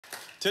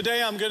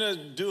Today I'm going to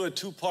do a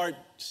two-part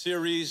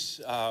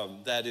series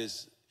that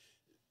is,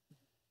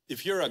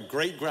 if you're a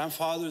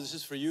great-grandfather, this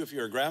is for you. If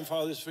you're a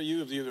grandfather, this is for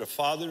you. If you're a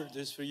father,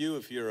 this is for you.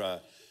 If you're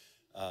a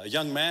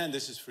young man,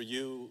 this is for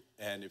you.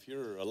 And if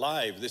you're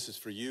alive, this is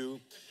for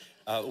you.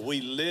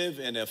 We live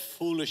in a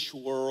foolish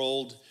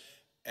world,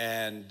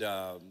 and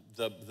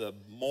the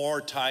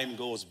more time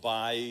goes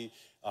by,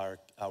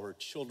 our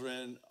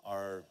children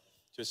are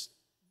just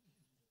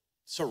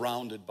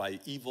surrounded by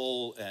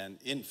evil and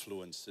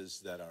influences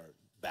that are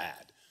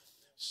bad.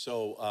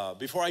 So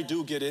before I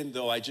do get in,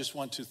 though, I just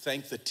want to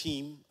thank the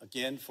team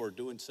again for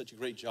doing such a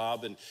great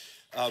job. And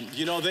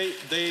you know,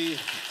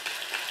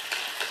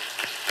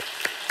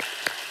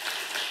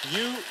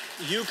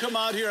 you come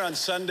out here on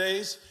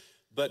Sundays,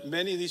 but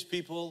many of these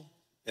people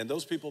and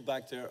those people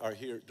back there are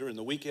here during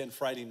the weekend,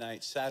 Friday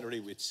night, Saturday.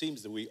 It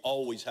seems that we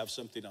always have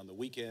something on the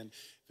weekend.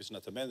 If it's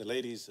not the men, the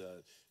ladies,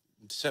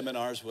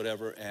 seminars,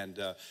 whatever. And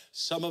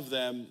some of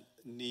them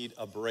need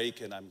a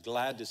break, and I'm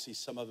glad to see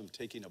some of them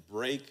taking a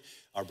break.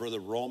 Our brother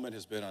Roman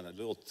has been on a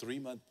little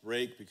 3-month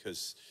break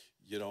because,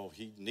 you know,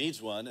 he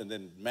needs one. And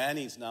then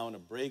Manny's now on a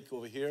break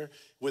over here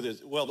with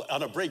his, well,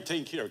 on a break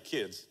taking care of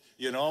kids,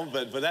 you know,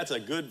 but that's a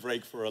good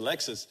break for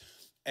Alexis.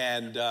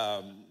 And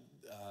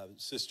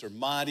Sister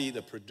Madi,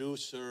 the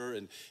producer,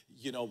 and,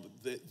 you know,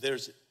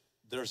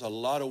 there's a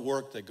lot of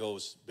work that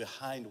goes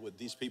behind what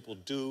these people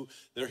do.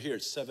 They're here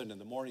at 7 in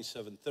the morning,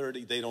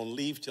 7:30. They don't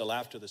leave till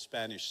after the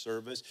Spanish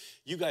service.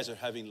 You guys are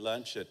having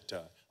lunch at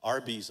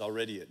Arby's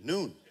already at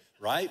noon,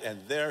 right? And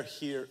they're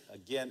here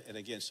again and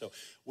again. So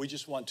we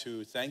just want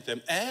to thank them.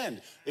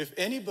 And if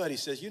anybody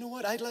says, you know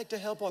what, I'd like to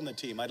help on the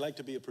team. I'd like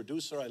to be a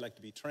producer. I'd like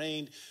to be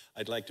trained.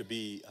 I'd like to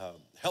be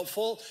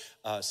helpful.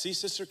 See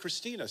Sister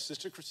Christina.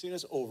 Sister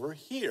Christina's over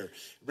here.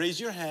 Raise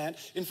your hand.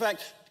 In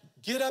fact,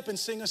 get up and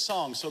sing a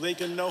song so they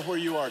can know where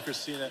you are,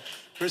 Christina.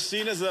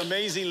 Christina's the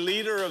amazing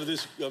leader of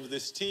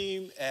this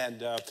team,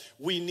 and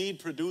we need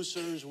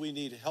producers, we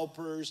need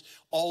helpers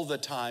all the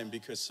time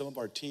because some of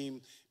our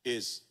team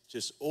is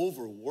just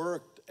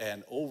overworked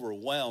and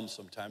overwhelmed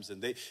sometimes,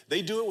 and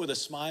they do it with a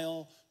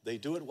smile. They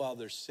do it while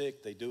they're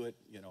sick. They do it,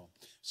 you know.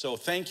 So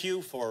thank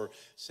you for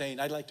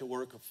saying, I'd like to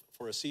work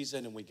for a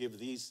season, and we give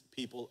these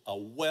people a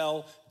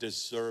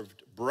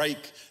well-deserved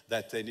break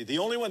that they need. The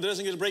only one that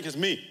doesn't get a break is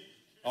me.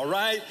 All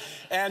right?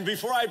 And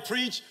before I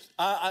preach,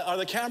 are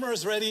the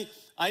cameras ready?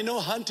 I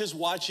know Hunt is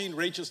watching.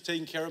 Rachel's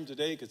taking care of him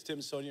today because Tim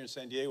and Sonia in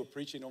San Diego are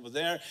preaching over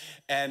there.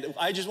 And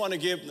I just want to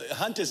give,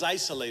 Hunt is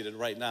isolated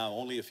right now.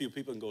 Only a few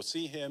people can go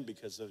see him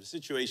because of the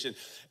situation.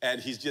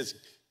 And he's just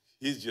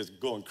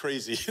going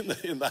crazy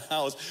in the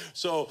house.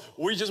 So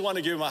we just want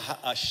to give him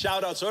a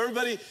shout out. So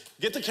everybody,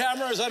 get the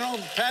cameras. I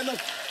don't pan them.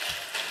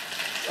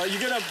 Are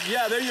you going to,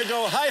 yeah, there you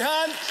go. Hi,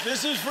 Hunt.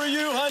 This is for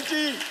you,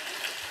 Hunty.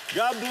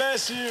 God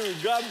bless you.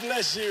 God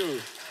bless you.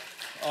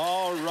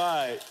 All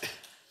right.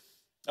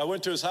 I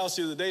went to his house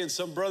the other day, and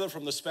some brother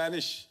from the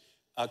Spanish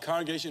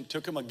congregation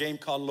took him a game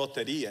called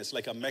Loteria. It's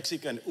like a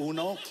Mexican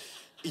Uno.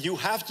 You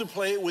have to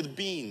play it with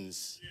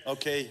beans,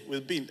 okay,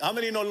 with beans. How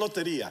many know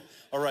Loteria?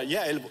 All right,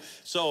 yeah.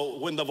 So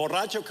when the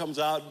borracho comes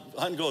out,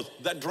 Hunt goes,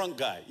 that drunk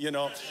guy, you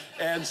know.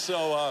 And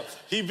so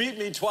he beat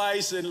me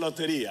twice in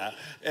Loteria,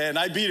 and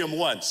I beat him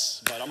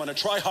once. But I'm going to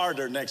try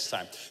harder next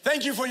time.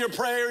 Thank you for your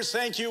prayers.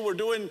 Thank you. We're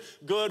doing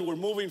good. We're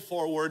moving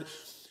forward.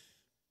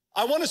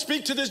 I want to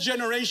speak to this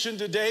generation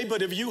today,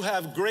 but if you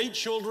have great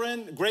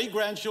children,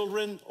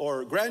 great-grandchildren,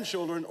 or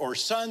grandchildren, or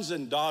sons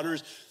and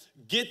daughters,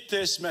 get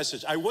this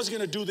message. I was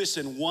going to do this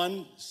in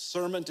one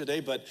sermon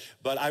today, but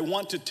I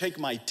want to take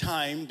my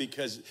time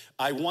because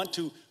I want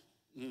to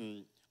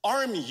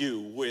arm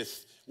you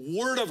with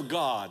Word of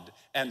God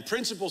and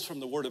principles from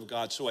the Word of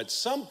God. So at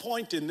some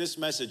point in this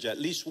message, at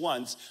least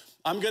once,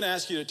 I'm going to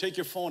ask you to take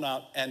your phone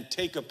out and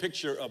take a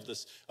picture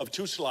of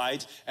 2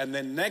 slides, and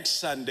then next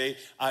Sunday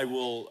I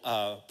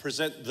will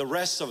present the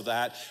rest of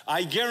that.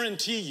 I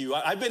guarantee you,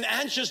 I've been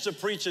anxious to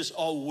preach this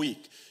all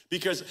week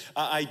because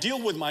I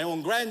deal with my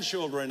own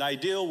grandchildren, I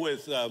deal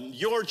with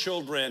your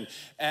children,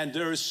 and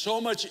there is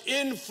so much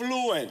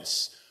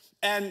influence.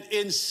 And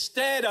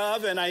instead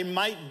of, and I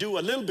might do a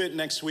little bit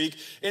next week,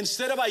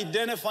 instead of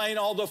identifying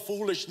all the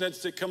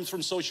foolishness that comes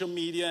from social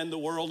media and the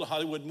world of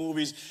Hollywood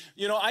movies,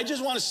 you know, I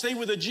just want to stay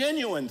with a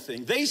genuine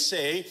thing. They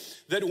say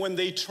that when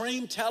they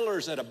train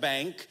tellers at a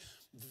bank,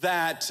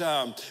 that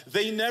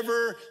they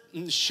never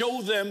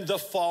show them the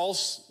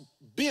false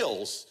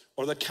bills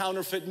or the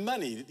counterfeit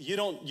money. You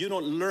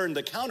don't learn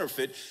the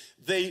counterfeit.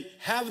 They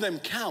have them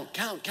count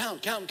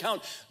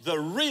the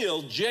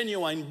real,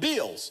 genuine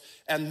bills.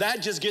 And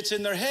that just gets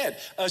in their head.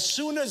 As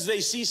soon as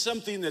they see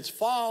something that's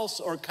false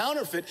or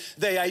counterfeit,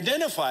 they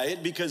identify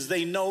it because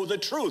they know the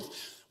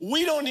truth.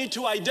 We don't need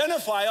to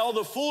identify all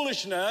the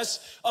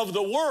foolishness of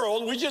the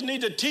world. We just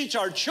need to teach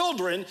our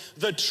children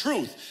the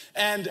truth.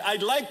 And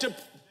I'd like to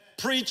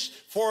teach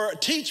for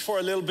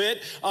a little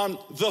bit on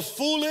the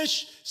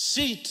foolish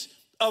seat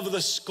of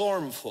the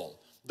scornful.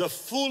 The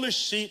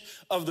foolish seat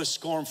of the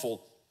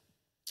scornful.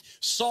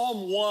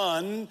 Psalm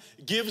 1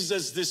 gives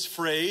us this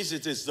phrase.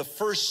 It is the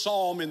first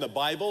psalm in the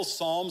Bible.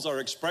 Psalms are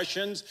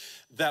expressions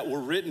that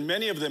were written,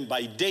 many of them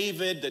by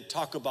David, that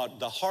talk about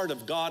the heart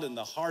of God and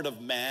the heart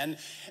of man.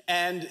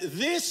 And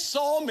this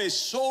psalm is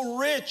so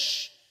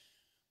rich.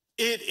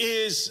 It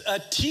is a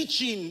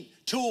teaching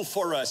tool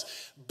for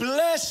us.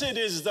 Blessed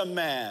is the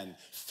man,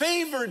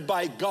 favored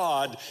by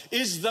God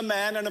is the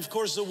man, and of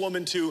course the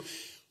woman too,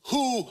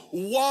 who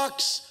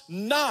walks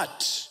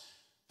not.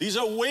 These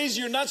are ways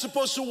you're not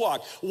supposed to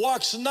walk.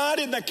 Walks not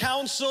in the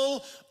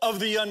counsel of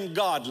the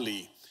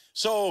ungodly.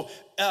 So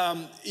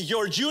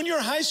your junior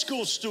high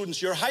school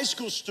students, your high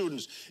school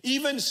students,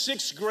 even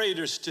sixth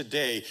graders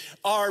today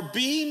are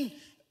being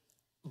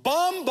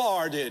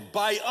bombarded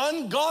by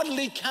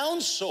ungodly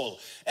counsel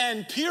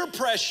and peer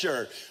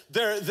pressure.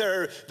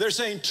 They're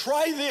saying,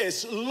 try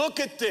this, look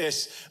at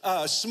this,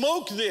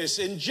 smoke this,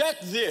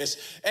 inject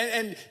this.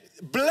 And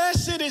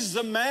blessed is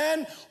the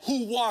man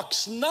who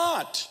walks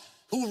not,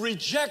 who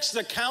rejects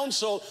the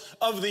counsel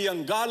of the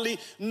ungodly,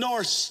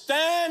 nor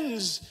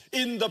stands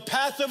in the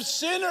path of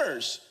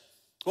sinners.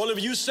 Well,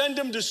 if you send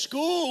them to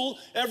school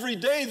every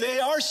day, they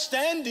are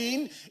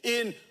standing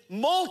in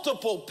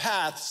multiple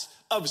paths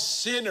of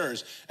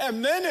sinners.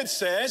 And then it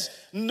says,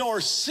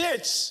 nor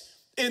sits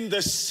in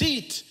the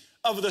seat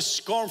of the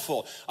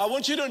scornful. I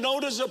want you to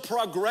notice a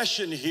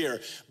progression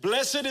here.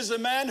 Blessed is the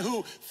man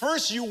who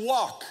first you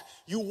walk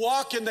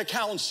in the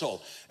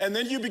counsel, and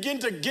then you begin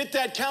to get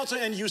that counsel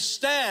and you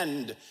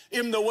stand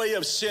in the way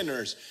of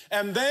sinners.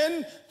 And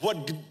then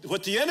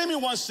what the enemy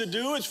wants to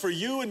do is for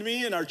you and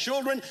me and our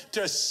children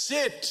to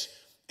sit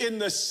in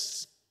the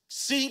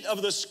seat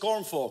of the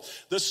scornful.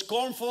 The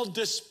scornful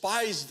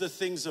despise the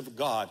things of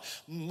God,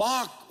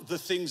 mock the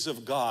things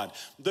of God.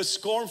 The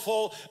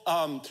scornful,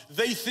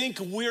 they think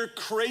we're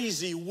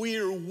crazy,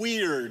 we're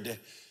weird.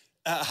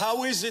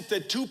 How is it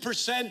that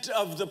 2%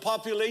 of the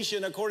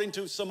population, according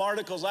to some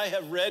articles I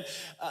have read,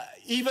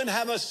 even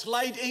have a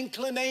slight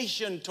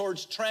inclination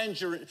towards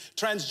transgenderism?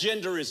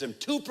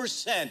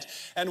 2%.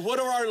 And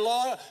what are our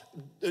law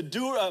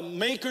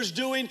makers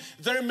doing?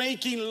 They're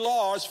making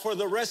laws for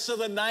the rest of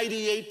the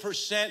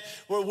 98%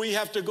 where we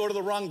have to go to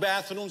the wrong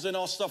bathrooms and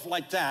all stuff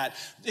like that.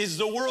 Is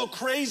the world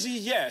crazy?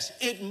 Yes.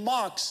 It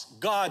mocks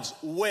God's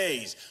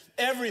ways.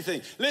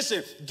 Everything.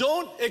 Listen,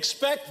 don't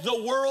expect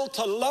the world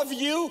to love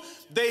you.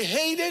 They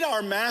hated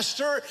our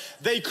master.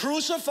 They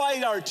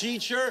crucified our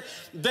teacher.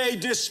 They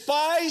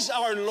despise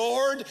our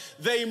Lord.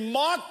 They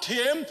mocked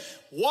him.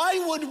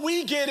 Why would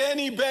we get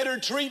any better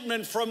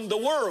treatment from the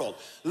world?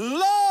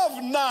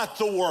 Love not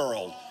the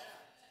world,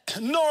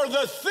 nor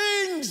the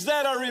things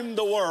that are in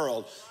the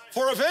world.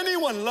 For if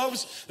anyone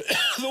loves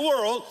the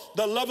world,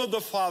 the love of the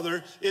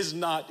Father is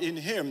not in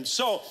him.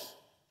 So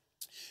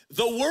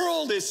the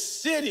world is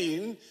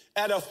sitting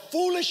at a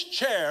foolish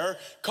chair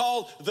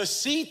called the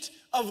seat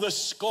of the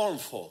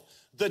scornful,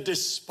 the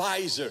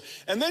despiser.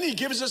 And then he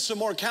gives us some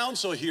more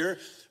counsel here.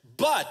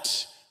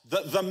 But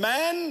the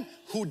man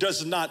who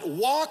does not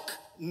walk,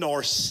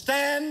 nor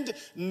stand,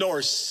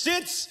 nor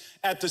sits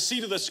at the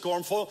seat of the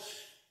scornful,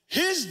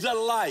 his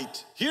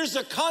delight, here's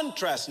a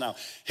contrast now.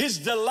 His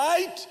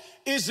delight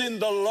is in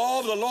the law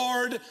of the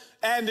Lord,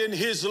 and in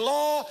his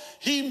law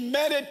he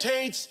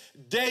meditates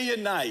day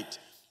and night.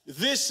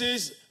 This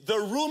is the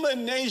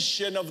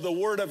rumination of the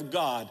word of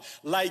God.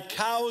 Like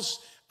cows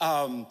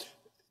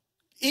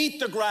eat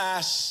the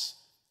grass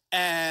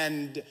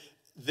and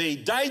they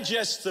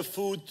digest the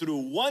food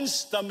through one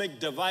stomach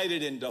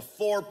divided into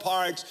 4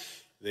 parts.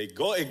 It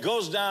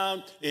goes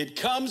down, it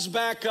comes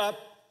back up,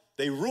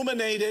 they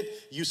ruminate it.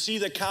 You see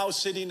the cow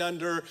sitting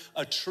under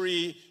a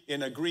tree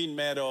in a green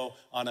meadow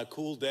on a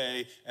cool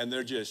day, and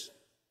they're just...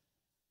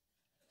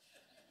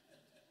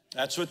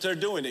 That's what they're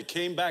doing. It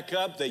came back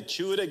up, they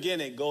chew it again,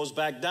 it goes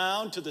back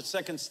down to the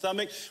second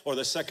stomach or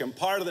the second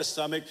part of the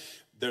stomach.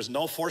 There's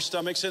no 4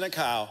 stomachs in a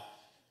cow.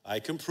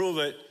 I can prove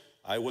it.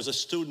 I was a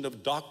student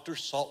of Dr.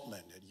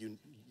 Saltman at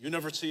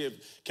University of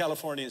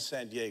California in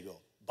San Diego,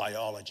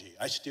 biology.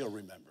 I still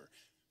remember.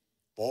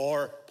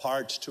 4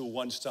 parts to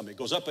 1 stomach. It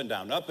goes up and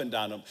down,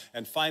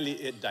 and finally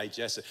it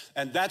digests it.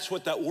 And that's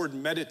what that word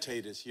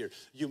meditate is here.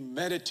 You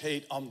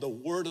meditate on the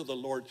word of the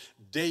Lord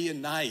day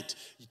and night.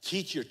 You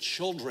teach your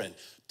children.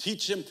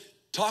 Teach them,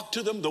 talk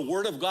to them the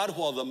word of God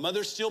while the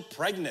mother's still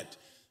pregnant.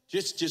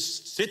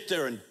 Just sit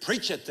there and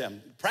preach at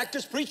them.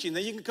 Practice preaching,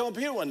 then you can come up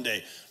here one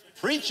day.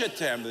 Preach at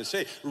them. They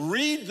say,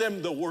 read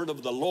them the word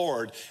of the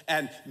Lord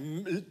and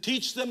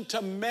teach them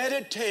to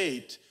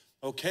meditate.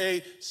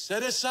 Okay,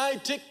 set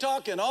aside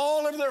TikTok and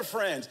all of their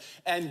friends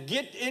and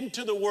get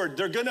into the word.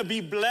 They're going to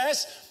be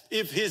blessed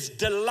if his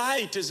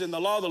delight is in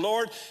the law of the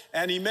Lord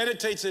and he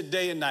meditates it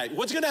day and night.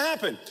 What's going to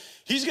happen?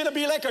 He's going to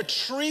be like a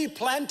tree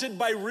planted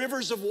by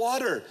rivers of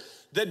water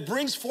that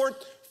brings forth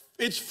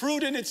its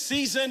fruit in its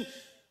season,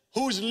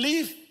 whose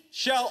leaf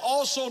shall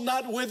also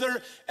not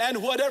wither,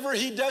 and whatever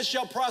he does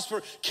shall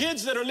prosper.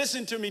 Kids that are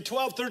listening to me,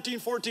 12, 13,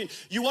 14,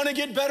 you want to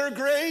get better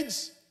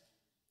grades?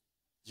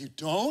 You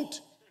don't?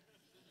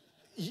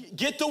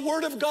 Get the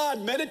Word of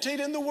God. Meditate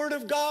in the Word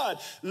of God.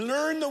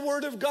 Learn the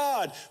Word of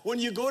God. When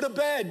you go to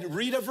bed,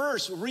 read a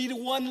verse. Read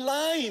one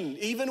line,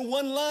 even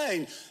one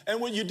line. And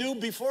what you do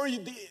before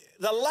you,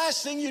 the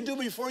last thing you do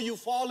before you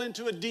fall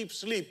into a deep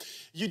sleep,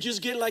 you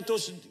just get like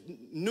those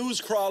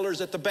news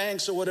crawlers at the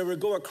banks or whatever,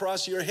 go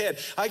across your head.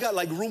 I got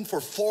like room for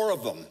 4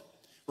 of them.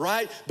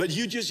 Right? But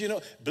you just,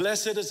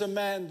 blessed is a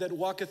man that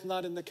walketh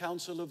not in the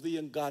counsel of the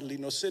ungodly,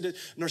 nor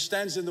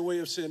stands in the way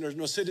of sinners,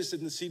 nor sitteth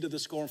in the seat of the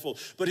scornful.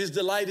 But his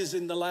delight is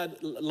in the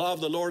law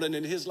of the Lord, and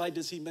in his light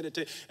does he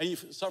meditate. And you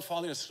start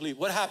falling asleep.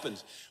 What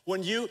happens?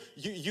 When you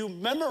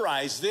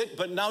memorized it,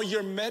 but now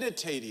you're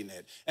meditating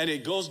it, and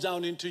it goes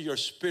down into your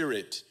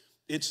spirit.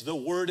 It's the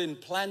word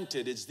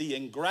implanted. It's the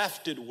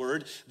engrafted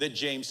word that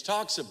James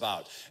talks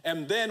about.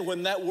 And then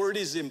when that word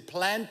is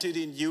implanted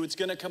in you, it's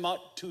going to come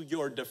out to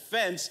your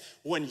defense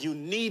when you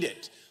need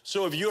it.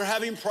 So if you're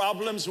having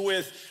problems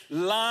with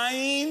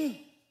lying,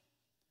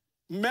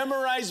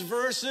 memorize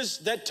verses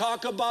that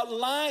talk about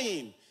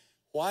lying.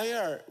 Why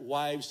are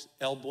wives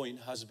elbowing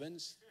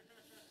husbands?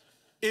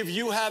 If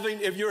you're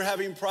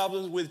having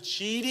problems with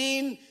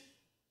cheating,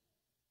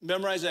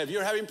 memorize that. If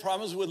you're having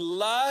problems with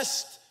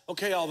lust,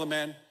 okay, all the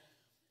men.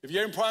 If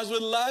you're having problems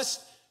with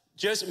lust,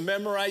 just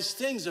memorize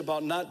things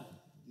about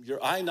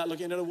your eye not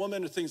looking at a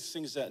woman or things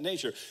of that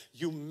nature.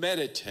 You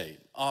meditate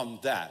on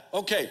that.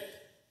 Okay,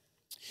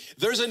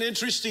 there's an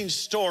interesting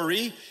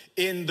story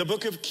in the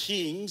book of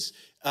Kings.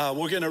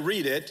 We're going to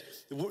read it.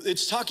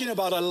 It's talking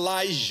about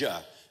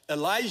Elijah.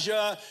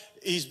 Elijah,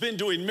 he's been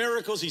doing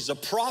miracles. He's a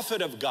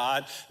prophet of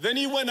God. Then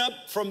he went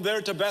up from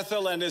there to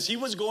Bethel, and as he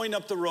was going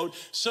up the road,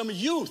 some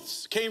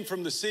youths came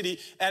from the city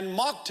and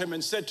mocked him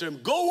and said to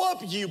him, "Go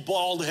up, you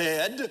bald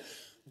head.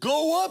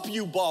 Go up,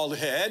 you bald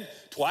head,"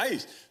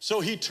 twice. So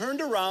he turned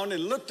around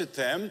and looked at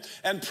them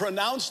and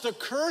pronounced a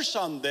curse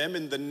on them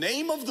in the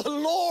name of the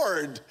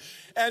Lord.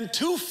 And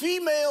 2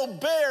 female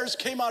bears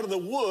came out of the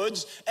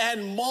woods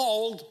and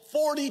mauled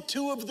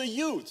 42 of the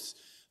youths.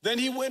 Then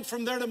he went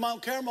from there to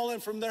Mount Carmel,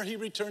 and from there he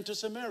returned to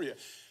Samaria.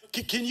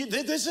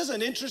 This is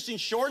an interesting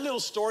short little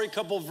story,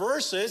 couple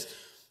verses.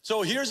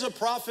 So here's a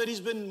prophet.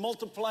 He's been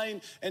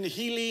multiplying and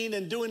healing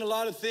and doing a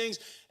lot of things.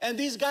 And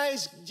these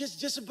guys,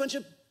 just a bunch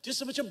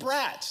of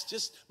brats,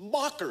 just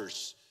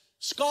mockers,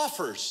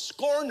 scoffers,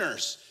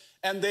 scorners.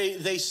 And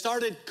they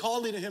started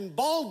calling him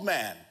bald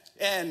man.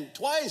 And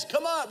twice,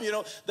 come up,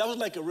 that was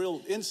like a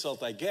real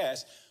insult, I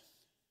guess.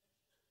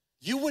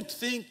 You would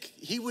think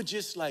he would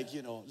just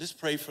let's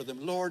pray for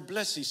them. Lord,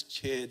 bless these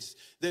kids.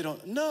 They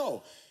don't.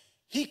 No,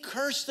 he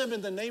cursed them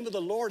in the name of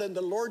the Lord, and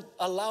the Lord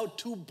allowed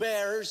 2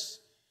 bears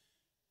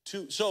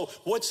to. So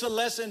what's the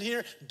lesson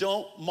here?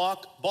 Don't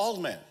mock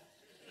bald men.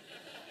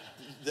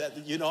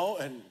 And you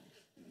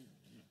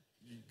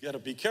got to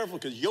be careful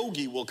because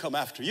Yogi will come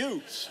after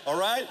you, all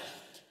right?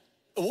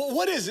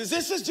 What is this?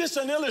 This is just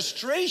an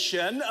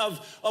illustration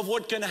of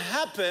what can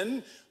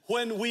happen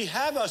when we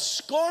have a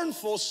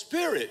scornful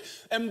spirit,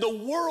 and the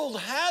world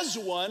has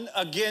one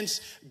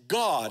against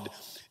God.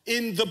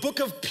 In the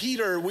book of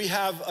Peter, we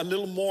have a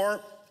little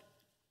more.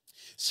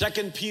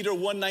 2 Peter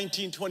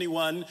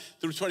 1:19-21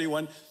 through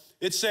 21.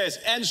 It says,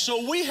 and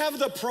so we have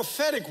the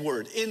prophetic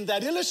word. In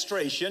that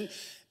illustration,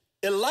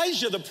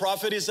 Elijah the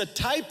prophet is a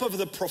type of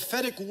the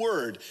prophetic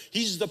word.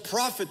 He's the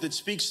prophet that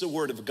speaks the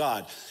word of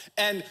God.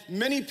 And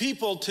many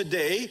people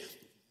today,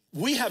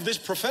 we have this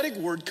prophetic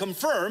word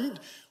confirmed,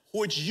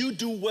 which you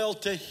do well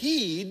to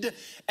heed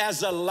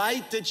as a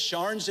light that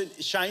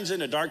shines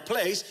in a dark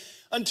place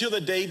until the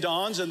day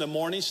dawns and the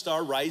morning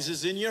star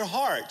rises in your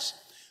hearts.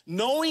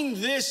 Knowing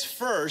this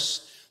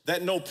first,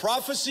 that no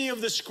prophecy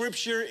of the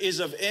scripture is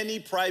of any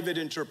private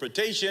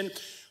interpretation,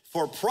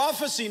 for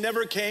prophecy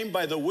never came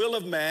by the will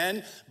of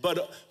man,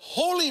 but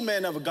holy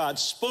men of God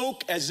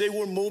spoke as they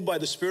were moved by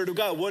the Spirit of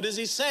God. What is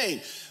he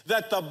saying?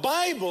 That the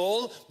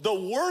Bible, the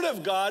Word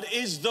of God,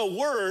 is the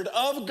Word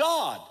of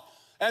God.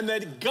 And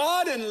that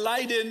God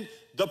enlightened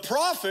the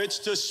prophets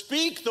to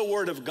speak the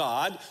word of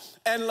God.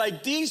 And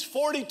like these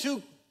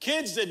 42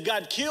 kids that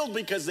got killed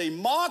because they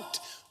mocked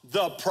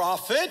the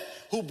prophet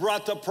who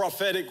brought the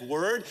prophetic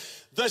word,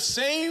 the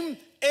same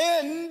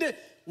end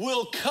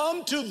will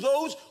come to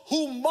those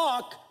who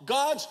mock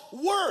God's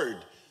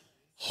word.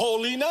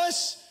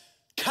 Holiness,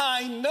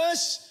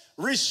 kindness,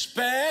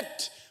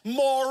 respect,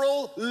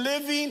 moral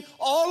living,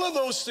 all of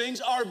those things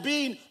are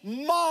being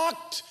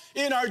mocked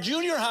in our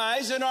junior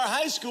highs, in our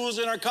high schools,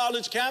 in our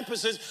college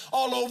campuses,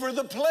 all over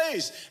the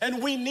place.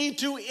 And we need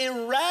to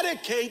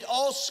eradicate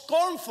all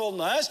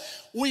scornfulness.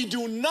 We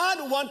do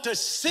not want to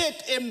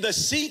sit in the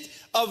seat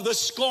of the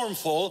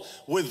scornful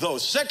with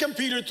those. 2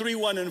 Peter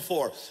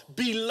 3:1-4.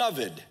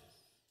 Beloved,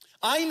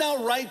 I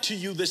now write to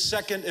you the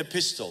second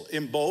epistle,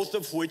 in both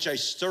of which I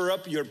stir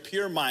up your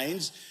pure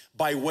minds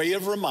by way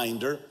of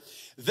reminder,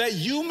 that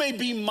you may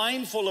be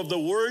mindful of the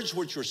words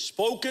which were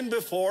spoken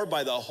before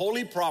by the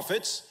holy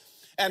prophets,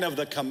 and of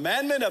the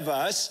commandment of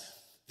us,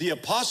 the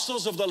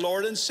apostles of the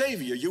Lord and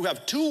Savior. You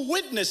have 2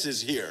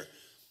 witnesses here.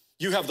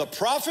 You have the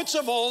prophets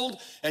of old,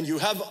 and you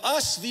have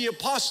us, the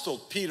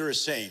apostles, Peter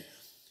is saying.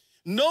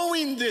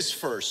 Knowing this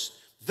first,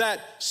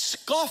 that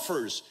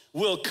scoffers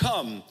will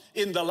come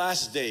in the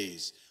last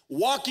days,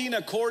 walking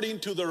according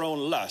to their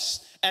own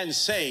lust, and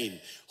saying,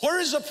 where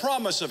is the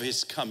promise of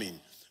his coming?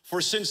 For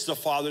since the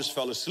fathers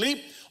fell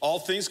asleep, all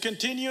things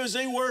continue as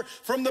they were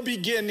from the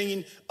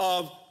beginning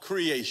of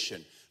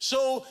creation.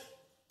 So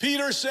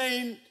Peter's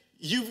saying,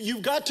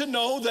 you've got to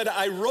know that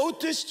I wrote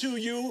this to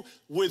you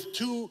with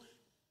two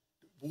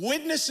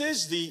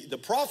witnesses, the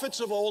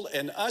prophets of old,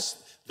 and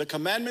us, the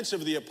commandments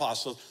of the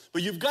apostles.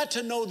 But you've got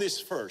to know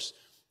this first,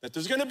 that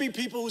there's going to be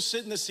people who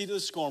sit in the seat of the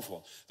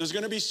scornful. There's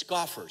going to be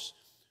scoffers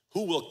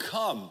who will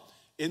come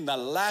in the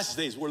last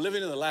days. We're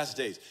living in the last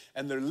days,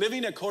 and they're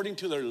living according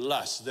to their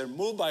lusts. They're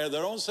moved by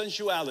their own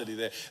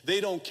sensuality.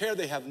 They don't care.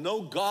 They have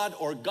no God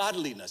or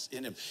godliness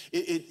in them.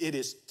 It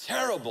is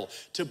terrible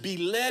to be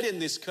led in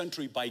this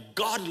country by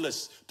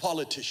godless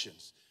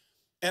politicians.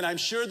 And I'm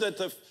sure that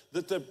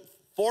the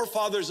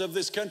forefathers of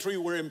this country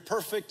were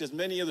imperfect, as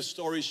many of the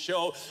stories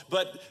show,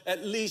 but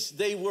at least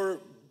they were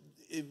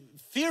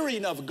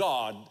fearing of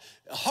God.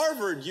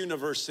 Harvard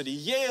University,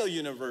 Yale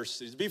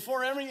Universities,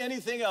 before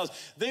anything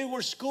else, they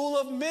were school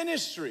of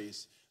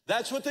ministries.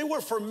 That's what they were,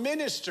 for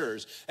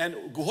ministers.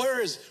 And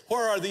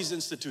where are these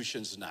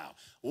institutions now?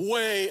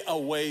 Way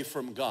away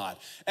from God.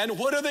 And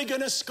what are they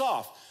going to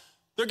scoff?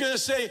 They're going to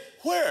say,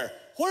 where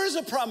is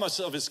the promise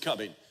of his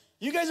coming?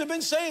 You guys have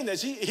been saying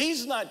this.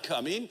 He's not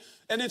coming.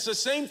 And it's the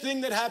same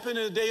thing that happened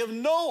in the day of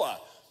Noah,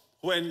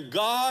 when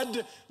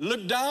God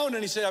looked down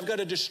and he said, I've got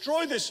to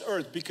destroy this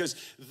earth because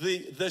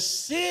the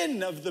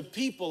sin of the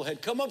people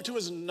had come up to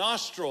his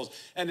nostrils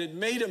and it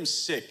made him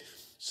sick.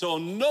 So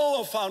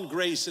Noah found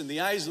grace in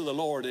the eyes of the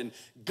Lord, and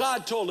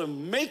God told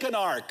him, make an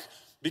ark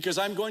because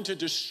I'm going to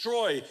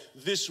destroy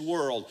this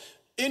world.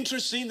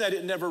 Interesting that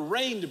it never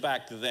rained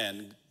back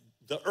then.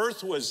 The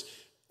earth was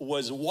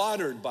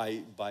watered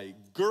by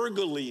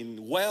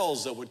gurgling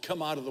wells that would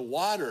come out of the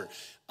water,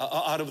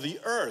 out of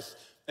the earth.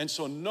 And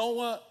so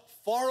Noah,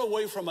 far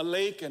away from a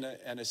lake and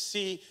a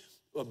sea,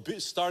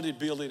 started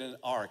building an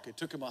ark. It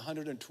took him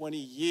 120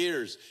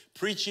 years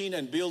preaching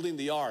and building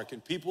the ark.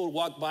 And people would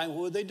walk by, and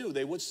what would they do?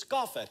 They would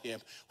scoff at him.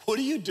 What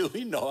are you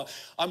doing, Noah?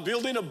 I'm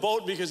building a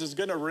boat because it's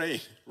going to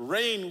rain.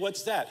 Rain,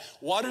 what's that?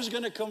 Water's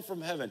going to come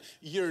from heaven.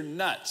 You're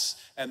nuts.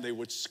 And they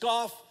would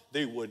scoff.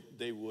 They would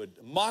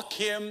mock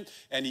him.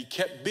 And he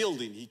kept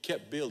building. He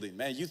kept building.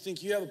 Man, you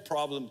think you have a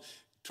problem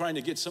trying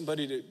to get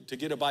somebody to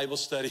get a Bible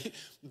study?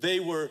 They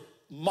were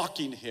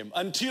mocking him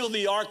until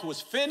the ark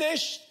was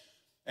finished,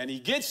 and he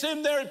gets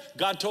in there.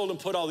 God told him,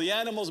 put all the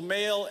animals,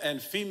 male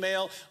and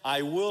female.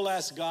 I will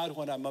ask God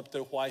when I'm up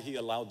there why he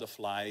allowed the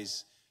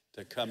flies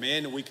to come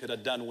in. We could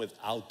have done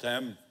without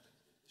them,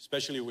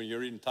 especially when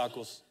you're eating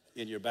tacos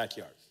in your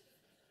backyard.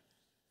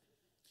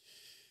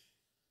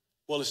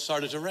 Well, it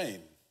started to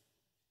rain,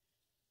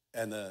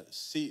 and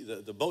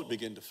the boat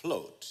began to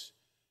float,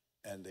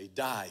 and they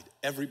died,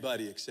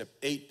 everybody except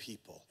 8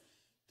 people.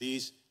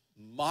 These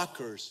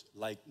mockers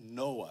like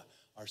Noah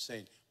are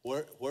saying,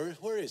 where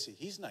is he?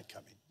 He's not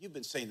coming. You've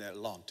been saying that a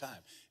long time.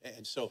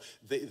 And so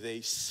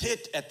they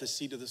sit at the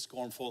seat of the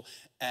scornful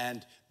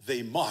and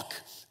they mock.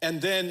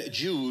 And then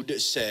Jude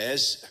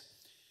says,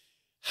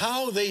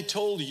 how they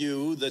told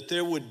you that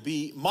there would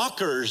be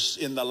mockers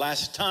in the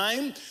last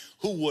time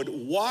who would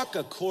walk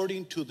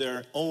according to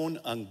their own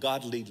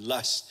ungodly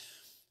lust.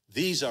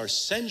 These are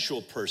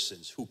sensual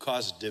persons who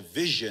cause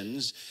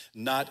divisions,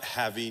 not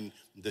having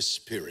the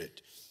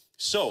Spirit.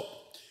 So,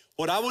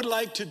 what I would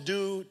like to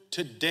do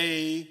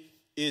today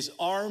is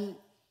arm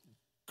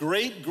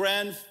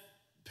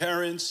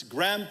great-grandparents,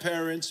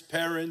 grandparents,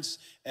 parents,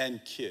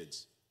 and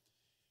kids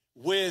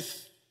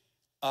with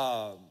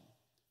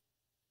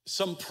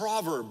some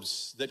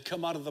proverbs that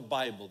come out of the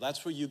Bible.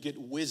 That's where you get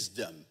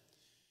wisdom.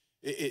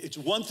 It's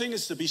one thing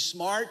is to be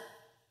smart,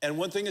 and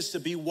one thing is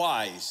to be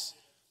wise.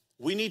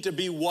 We need to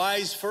be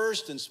wise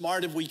first and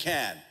smart if we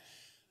can.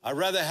 I'd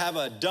rather have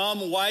a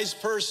dumb, wise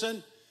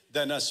person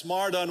than a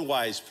smart,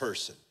 unwise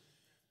person,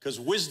 because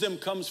wisdom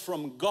comes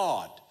from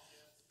God.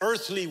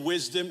 Earthly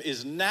wisdom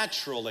is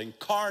natural and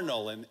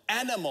carnal and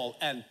animal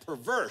and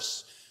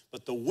perverse,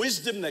 but the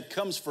wisdom that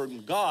comes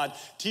from God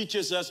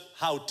teaches us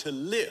how to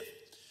live.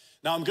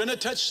 Now, I'm going to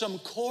touch some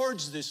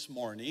chords this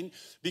morning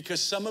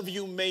because some of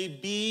you may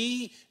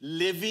be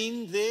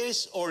living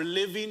this or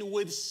living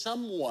with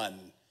someone.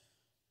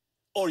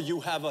 Or you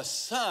have a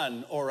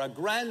son or a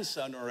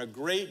grandson or a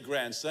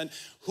great-grandson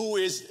who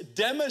is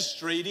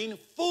demonstrating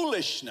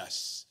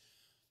foolishness.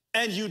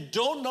 And you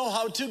don't know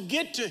how to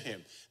get to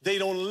him. They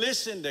don't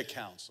listen to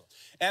counsel.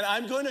 And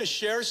I'm going to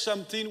share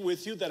something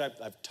with you that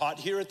I've taught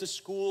here at the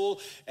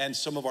school, and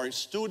some of our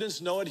students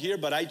know it here,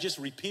 but I just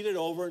repeat it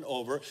over and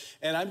over.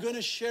 And I'm going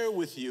to share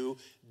with you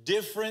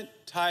different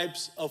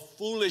types of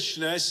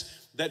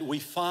foolishness that we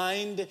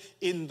find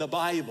in the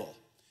Bible.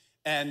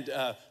 And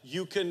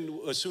you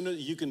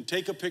can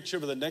take a picture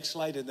of the next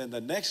slide, and then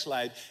the next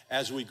slide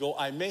as we go.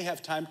 I may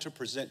have time to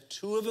present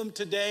 2 of them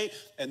today,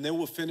 and then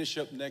we'll finish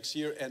up next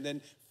year, and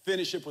then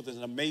finish up with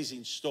an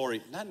amazing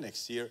story. Not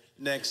next year,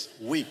 next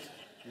week,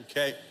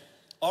 okay?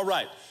 All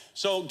right,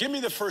 so give me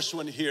the first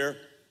one here.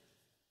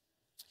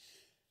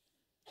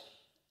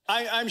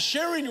 I'm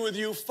sharing with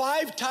you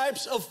 5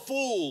 types of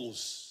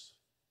fools.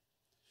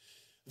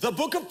 The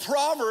book of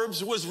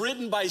Proverbs was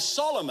written by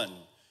Solomon,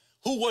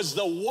 who was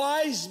the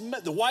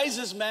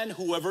wisest man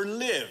who ever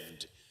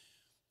lived.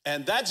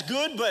 And that's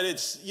good, but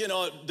it's,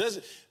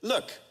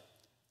 look,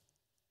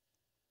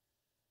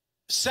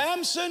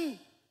 Samson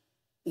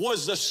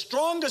was the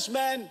strongest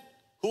man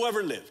who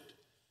ever lived.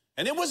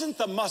 And it wasn't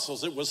the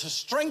muscles, it was the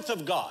strength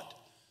of God.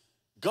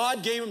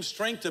 God gave him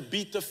strength to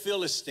beat the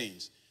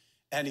Philistines.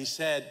 And he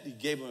said,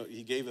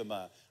 he gave him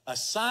a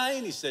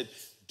sign. He said,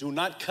 do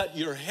not cut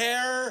your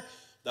hair.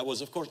 That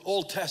was, of course,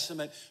 Old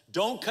Testament.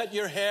 Don't cut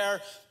your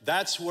hair.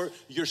 That's where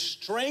your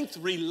strength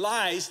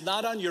relies,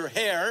 not on your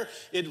hair.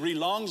 It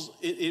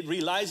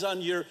relies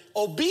on your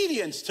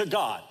obedience to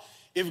God.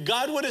 If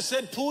God would have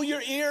said, pull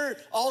your ear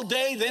all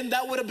day, then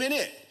that would have been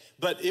it.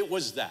 But it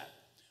was that.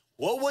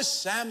 What was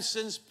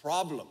Samson's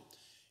problem?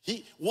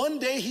 One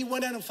day he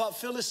went out and fought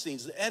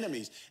Philistines, the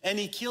enemies, and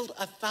he killed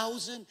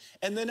 1,000,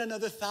 and then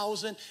another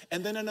 1,000,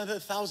 and then another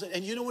 1,000.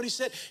 And you know what he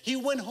said? He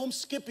went home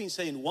skipping,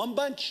 saying one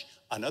bunch,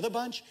 another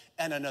bunch,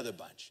 and another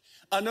bunch.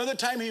 Another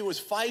time he was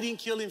fighting,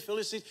 killing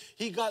Philistines,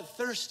 he got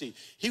thirsty.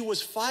 He was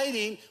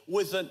fighting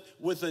with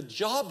a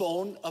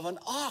jawbone of an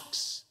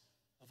ox,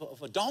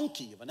 of a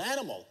donkey, of an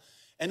animal.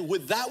 And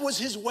that was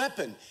his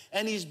weapon.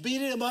 And he's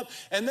beating him up,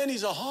 and then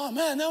he's, oh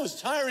man, that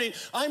was tiring.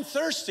 I'm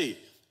thirsty.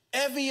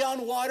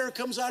 Evian water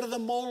comes out of the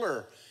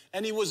molar,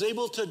 and he was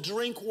able to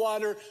drink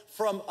water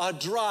from a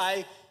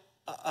dry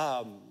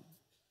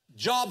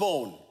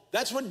jawbone.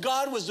 That's what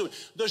God was doing.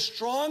 The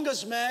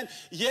strongest man,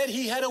 yet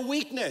he had a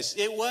weakness.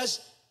 It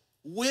was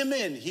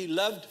women. He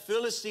loved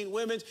Philistine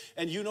women.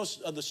 And you know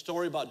the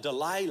story about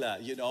Delilah.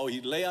 You know,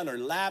 he'd lay on her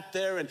lap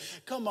there and,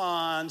 come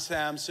on,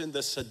 Samson,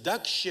 the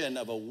seduction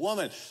of a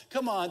woman.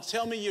 Come on,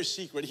 tell me your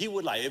secret. He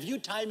would lie. If you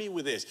tie me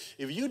with this,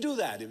 if you do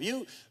that, if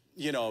you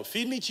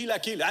feed me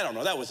chilaquil. I don't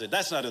know, that was it.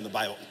 That's not in the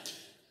Bible.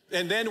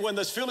 And then when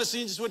the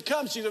Philistines would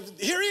come, she'd go,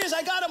 here he is,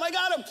 I got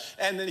him.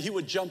 And then he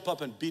would jump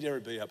up and beat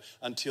everybody up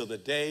until the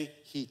day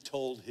he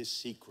told his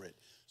secret.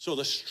 So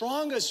the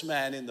strongest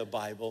man in the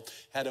Bible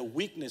had a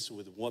weakness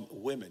with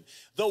women.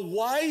 The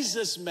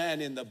wisest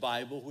man in the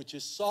Bible, which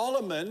is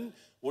Solomon,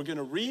 we're going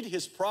to read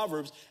his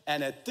Proverbs,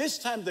 and at this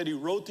time that he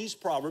wrote these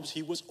Proverbs,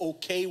 he was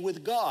okay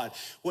with God.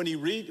 When he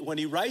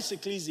writes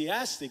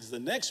Ecclesiastes, the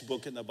next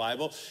book in the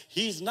Bible,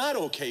 he's not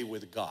okay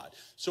with God.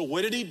 So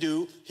what did he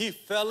do? He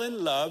fell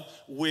in love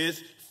with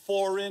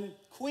foreign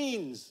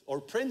queens or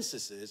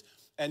princesses,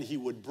 and he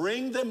would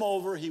bring them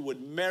over, he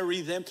would marry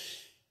them.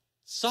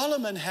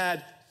 Solomon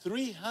had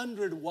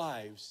 300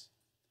 wives.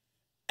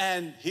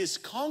 And his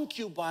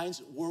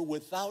concubines were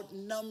without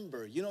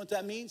number. You know what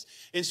that means?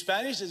 In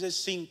Spanish, it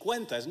says 50.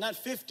 It's not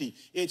 50.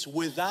 It's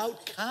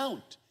without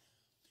count.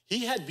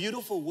 He had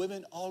beautiful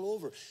women all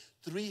over.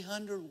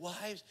 300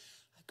 wives.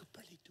 I could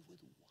barely do with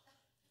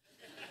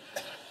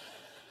one.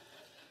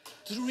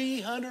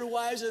 300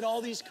 wives and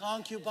all these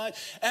concubines.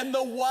 And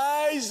the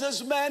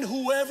wisest man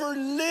who ever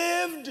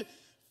lived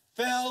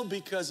fell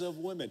because of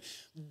women.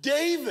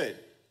 David,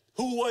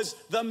 who was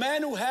the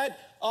man who had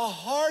a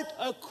heart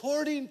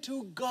according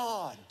to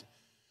God,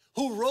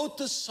 who wrote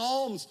the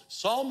Psalms,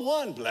 Psalm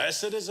 1,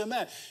 blessed is a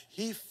man.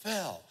 He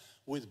fell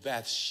with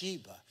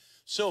Bathsheba.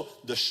 So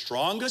the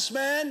strongest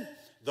man,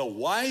 the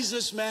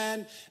wisest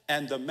man,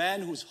 and the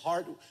man whose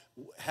heart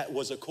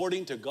was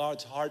according to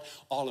God's heart,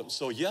 all of them.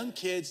 So young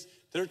kids,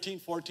 13,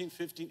 14,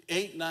 15,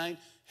 8, 9,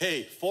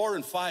 hey, 4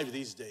 and 5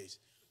 these days.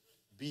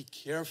 Be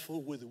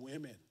careful with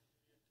women,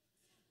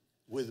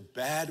 with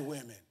bad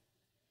women,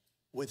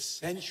 with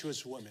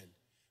sensuous women,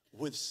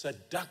 with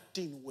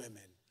seducing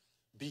women.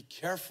 Be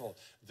careful.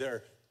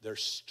 Their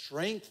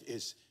strength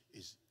is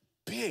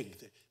big.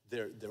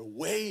 Their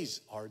ways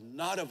are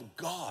not of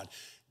God.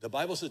 The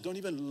Bible says don't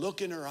even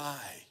look in her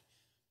eye.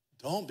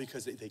 Don't,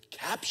 because they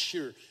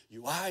capture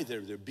your eye,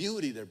 their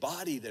beauty, their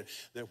body,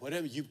 their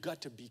whatever. You've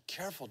got to be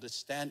careful to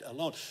stand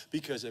alone.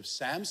 Because if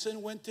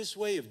Samson went this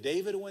way, if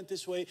David went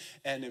this way,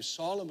 and if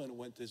Solomon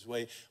went this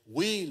way,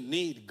 we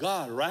need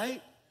God,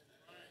 right?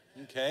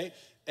 Okay?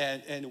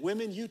 And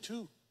women, you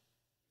too.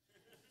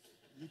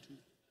 You too.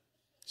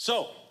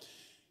 So,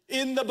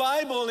 in the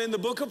Bible, in the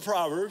book of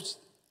Proverbs,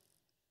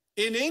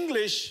 in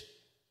English,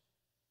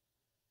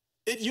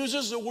 it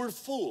uses the word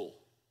fool.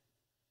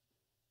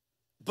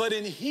 But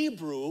in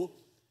Hebrew,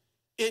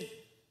 it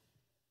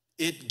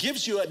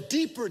gives you a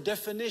deeper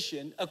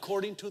definition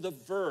according to the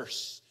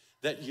verse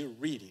that you're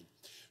reading.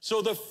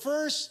 So the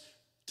first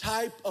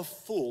type of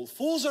fool,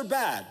 fools are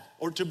bad,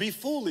 or to be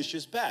foolish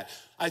is bad.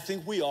 I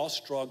think we all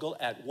struggle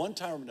at one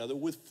time or another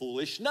with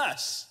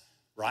foolishness,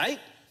 right?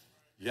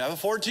 You have a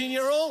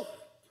 14-year-old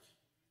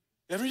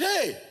every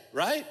day,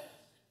 right?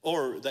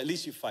 Or at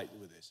least you fight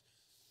with this.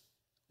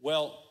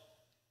 Well,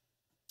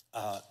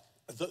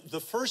 the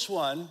first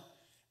one,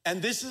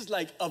 and this is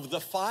like, of the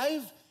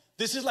 5,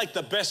 this is like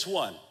the best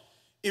one.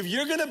 If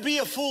you're gonna be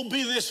a fool,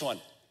 be this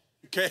one,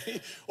 okay?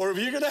 Or if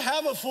you're gonna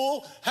have a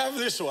fool, have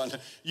this one.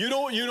 You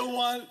don't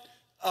want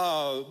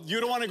you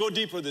don't want to go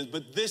deeper with this,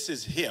 but this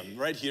is him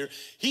right here.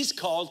 He's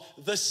called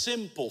the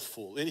simple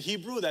fool. In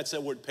Hebrew, that's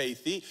that word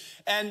pathi.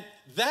 And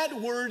that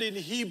word in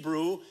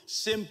Hebrew,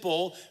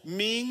 simple,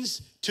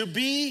 means to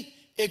be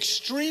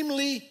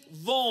extremely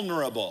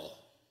vulnerable.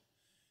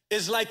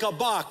 Is like a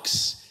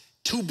box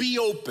to be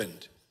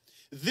opened.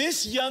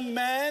 This young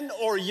man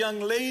or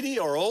young lady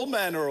or old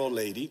man or old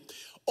lady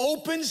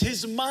opens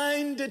his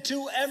mind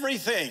to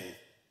everything.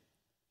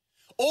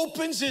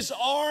 Opens his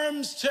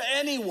arms to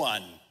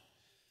anyone.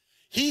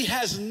 He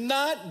has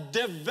not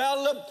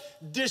developed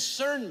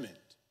discernment.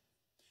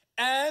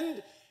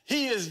 And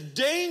he is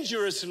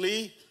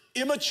dangerously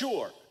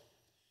immature.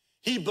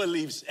 He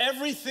believes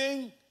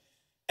everything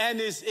and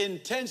is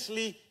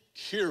intensely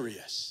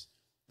curious.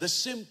 The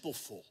simple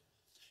fool.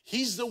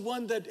 He's the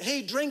one that,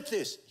 hey, drink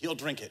this. He'll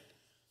drink it.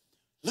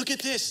 Look at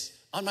this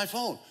on my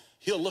phone.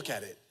 He'll look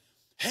at it.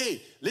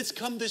 Hey, let's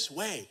come this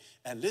way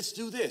and let's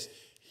do this.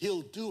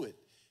 He'll do it.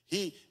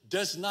 He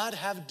does not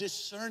have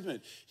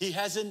discernment. He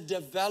hasn't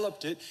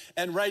developed it.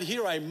 And right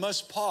here, I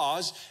must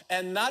pause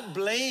and not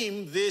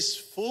blame this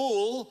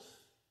fool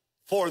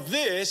for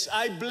this.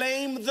 I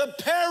blame the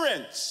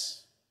parents.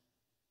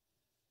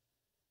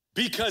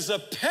 Because the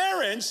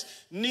parents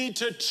need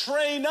to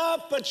train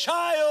up a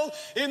child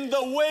in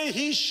the way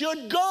he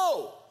should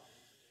go.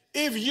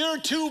 If you're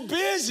too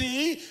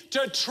busy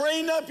to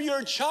train up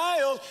your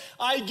child,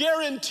 I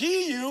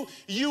guarantee you,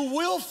 you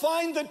will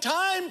find the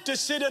time to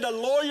sit at a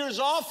lawyer's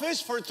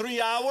office for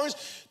 3 hours,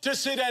 to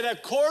sit at a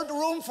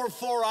courtroom for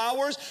 4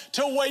 hours,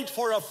 to wait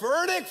for a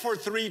verdict for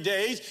 3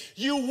 days.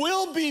 You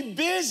will be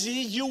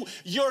busy.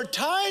 Your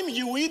time,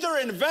 you either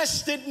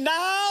invest it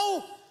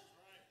now,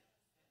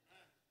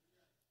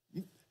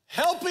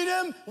 helping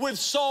him with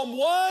Psalm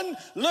 1.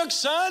 Look,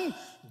 son,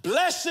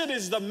 blessed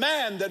is the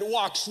man that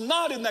walks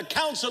not in the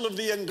counsel of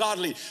the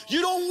ungodly.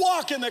 You don't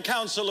walk in the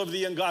counsel of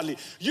the ungodly.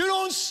 You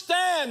don't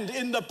stand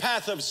in the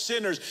path of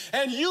sinners.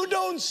 And you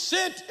don't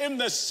sit in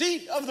the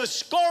seat of the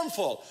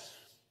scornful.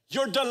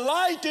 Your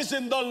delight is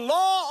in the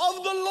law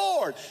of the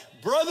Lord.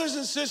 Brothers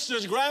and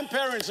sisters,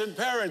 grandparents and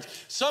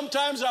parents,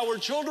 sometimes our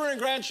children and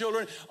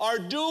grandchildren are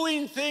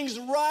doing things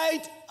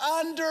right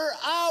under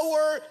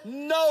our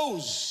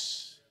nose.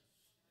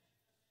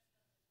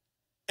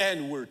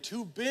 And we're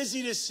too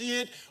busy to see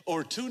it,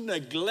 or too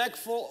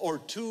neglectful, or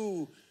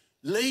too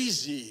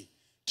lazy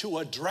to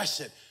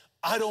address it.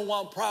 I don't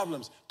want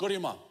problems. Go to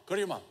your mom. Go to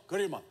your mom. Go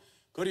to your mom.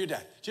 Go to your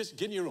dad. Just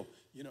get in your room.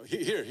 You know,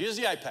 here's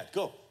the iPad.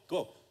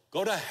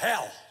 Go to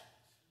hell.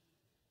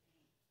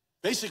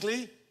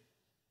 Basically.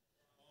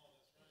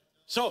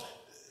 So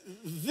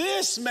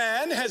this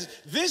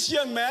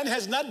young man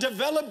has not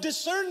developed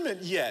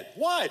discernment yet.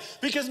 Why?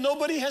 Because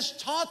nobody has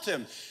taught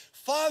him.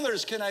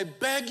 Fathers, can I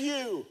beg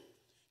you?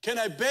 Can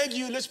I beg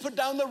you, let's put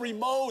down the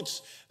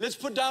remotes. Let's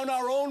put down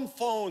our own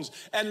phones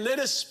and let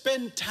us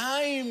spend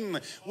time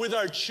with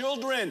our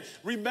children.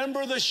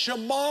 Remember the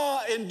Shema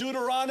in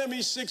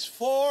Deuteronomy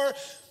 6:4?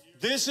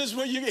 This is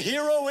what you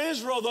hear, O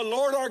Israel, the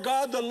Lord our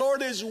God, the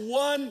Lord is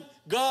one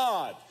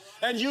God.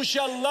 And you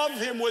shall love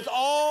him with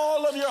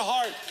all of your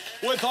heart,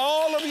 with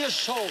all of your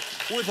soul,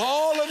 with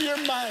all of your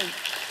mind,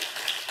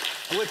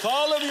 with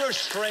all of your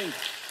strength.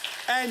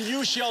 And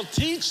you shall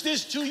teach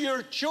this to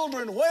your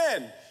children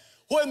when?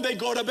 When they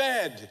go to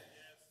bed.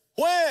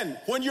 When?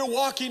 When you're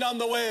walking on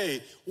the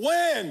way.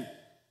 When?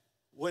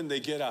 When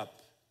they get up.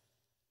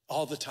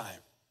 All the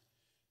time.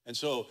 And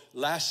so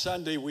last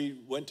Sunday we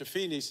went to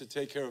Phoenix to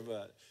take care of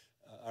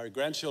our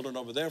grandchildren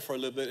over there for a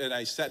little bit, and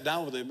I sat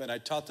down with them and I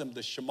taught them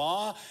the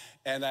Shema,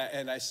 and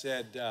I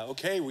said,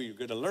 okay, we're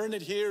going to learn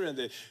it here, and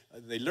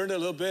they learned a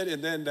little bit,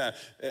 and then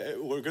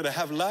we're going to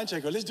have lunch. I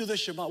go, let's do the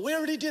Shema. We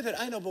already did it,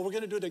 I know, but we're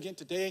going to do it again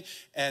today,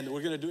 and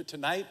we're going to do it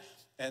tonight.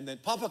 And then,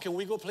 Papa, can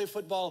we go play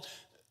football?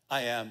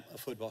 I am a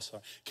football star.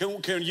 Can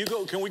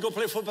we go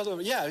play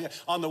football? Yeah.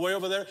 On the way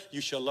over there,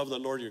 you shall love the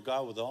Lord your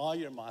God with all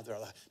your mind. They're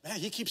like, man,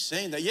 he keeps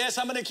saying that. Yes,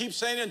 I'm going to keep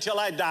saying it until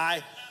I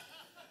die.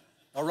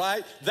 All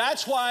right?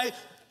 That's why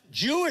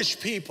Jewish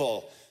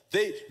people,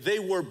 they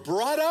were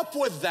brought up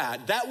with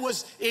that. That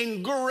was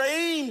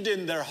ingrained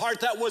in their heart.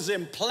 That was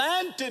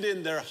implanted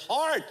in their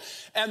heart.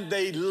 And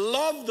they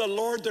loved the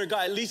Lord their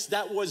God. At least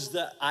that was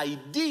the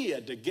idea,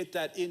 to get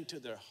that into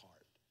their heart.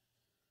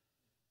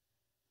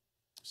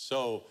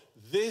 So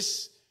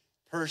this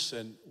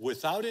person,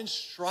 without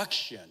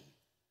instruction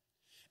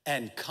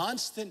and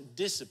constant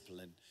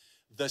discipline,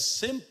 the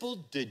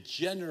simple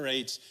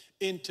degenerates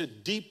into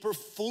deeper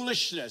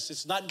foolishness.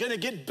 It's not going to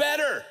get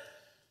better.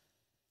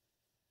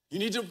 You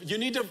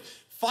need to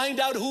find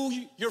out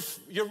who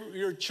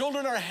your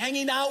children are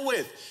hanging out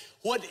with,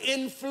 what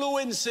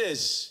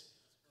influences.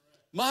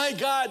 My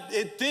God,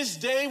 at this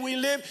day we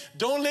live,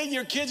 don't let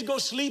your kids go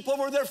sleep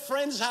over their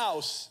friend's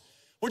house.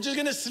 We're just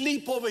going to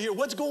sleep over here.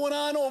 What's going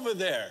on over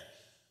there?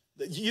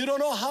 You don't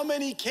know how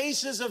many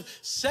cases of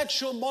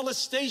sexual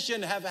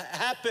molestation have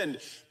happened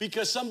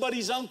because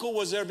somebody's uncle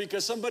was there,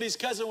 because somebody's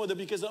cousin was there,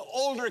 because an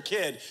older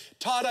kid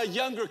taught a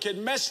younger kid,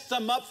 messed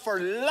them up for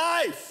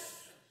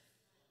life.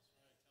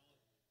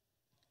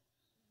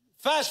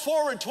 Fast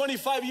forward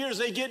 25 years,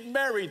 they get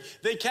married.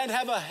 They can't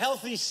have a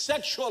healthy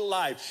sexual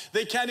life.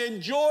 They can't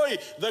enjoy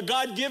the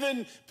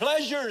God-given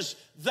pleasures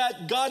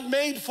that God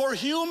made for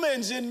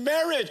humans in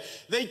marriage.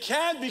 They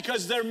can't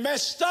because they're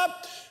messed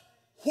up.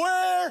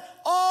 Where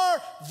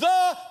are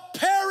the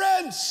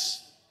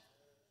parents?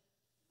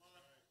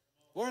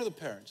 Where are the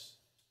parents?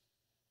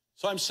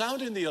 So I'm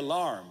sounding the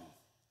alarm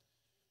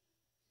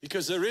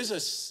because there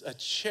is a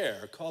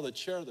chair called the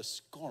chair of the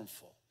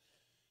scornful.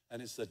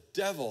 And it's the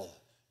devil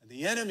and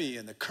the enemy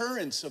and the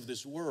currents of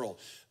this world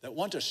that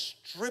want to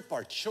strip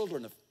our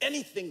children of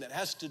anything that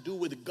has to do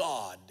with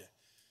God.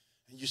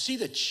 And you see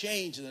the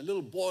change in the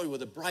little boy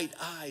with the bright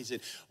eyes and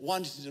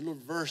wanting the little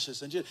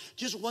verses. And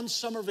just one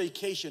summer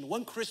vacation,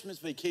 one Christmas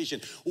vacation,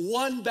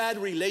 one bad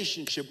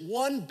relationship,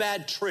 one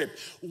bad trip,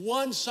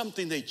 one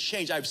something they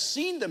change. I've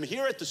seen them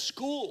here at the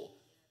school,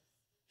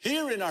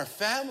 here in our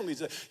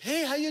families.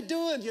 Hey, how you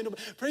doing? You know,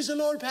 praise the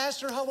Lord,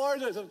 Pastor, how are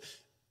you?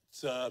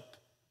 What's up?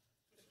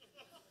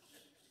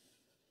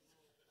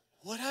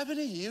 What happened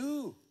to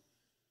you?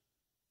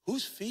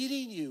 Who's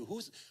feeding you?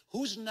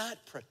 Who's not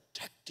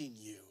protecting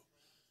you?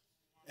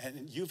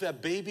 And you've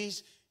had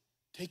babies,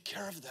 take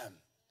care of them.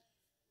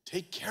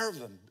 Take care of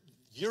them.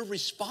 You're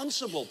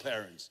responsible,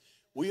 parents.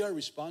 We are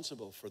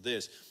responsible for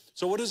this.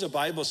 So what does the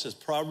Bible say?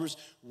 Proverbs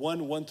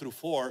 1 through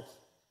 4,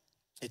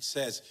 it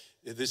says,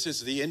 this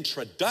is the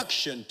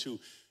introduction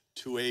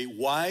to a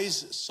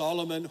wise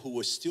Solomon who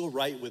was still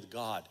right with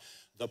God.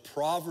 The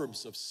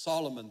Proverbs of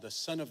Solomon, the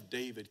son of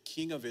David,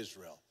 king of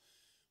Israel.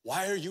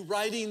 Why are you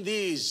writing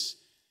these?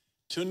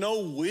 To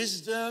know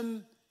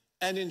wisdom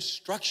and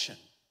instruction,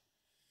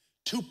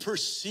 to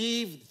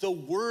perceive the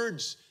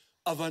words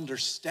of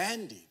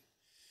understanding,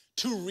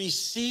 to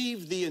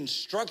receive the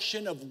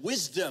instruction of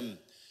wisdom,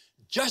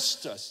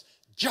 justice,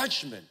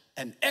 judgment,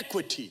 and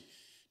equity,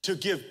 to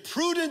give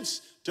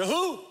prudence to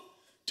who?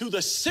 To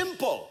the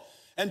simple,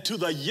 and to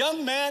the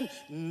young man,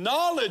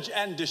 knowledge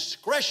and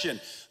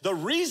discretion. The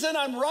reason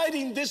I'm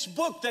writing this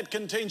book that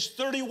contains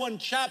 31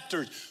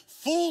 chapters,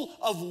 full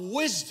of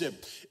wisdom.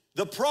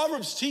 The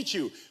Proverbs teach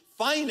you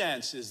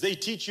finances. They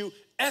teach you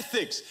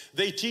ethics.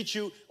 They teach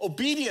you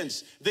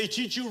obedience. They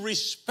teach you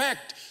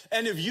respect.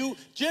 And if you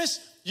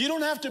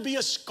don't have to be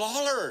a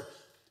scholar.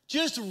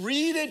 Just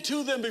read it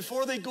to them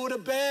before they go to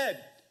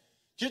bed.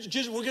 We're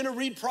going to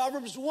read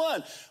Proverbs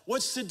 1.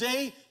 What's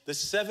today? The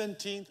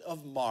 17th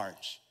of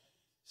March.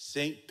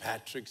 St.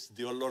 Patrick's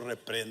Dios lo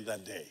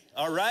reprenda day.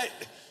 All right?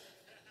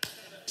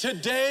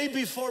 Today,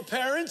 before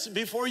parents,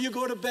 before you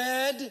go to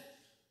bed,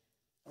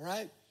 all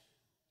right?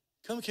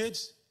 Come,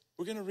 kids.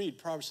 We're going to read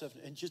Proverbs 7.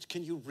 And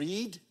can you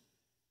read?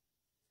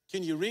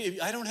 Can you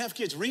read? I don't have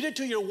kids. Read it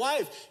to your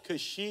wife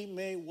because she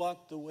may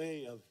walk the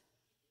way of,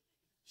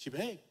 she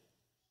may.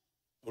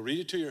 Or read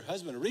it to your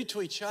husband. Or read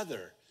to each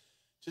other.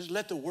 Just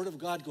let the word of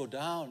God go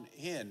down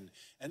in.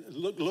 And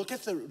look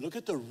at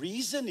the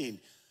reasoning.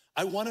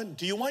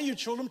 Do you want your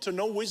children to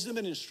know wisdom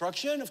and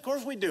instruction? Of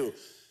course we do.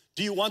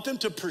 Do you want them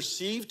to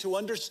perceive, to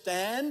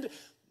understand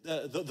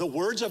the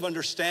words of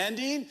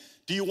understanding?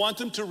 Do you want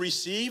them to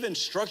receive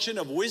instruction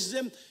of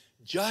wisdom,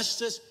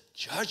 justice,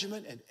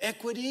 judgment, and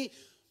equity?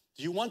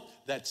 Do you want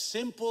that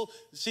simple?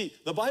 See,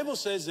 the Bible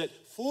says that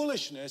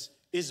foolishness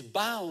is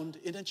bound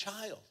in a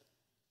child.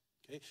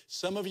 Okay?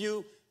 Some of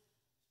you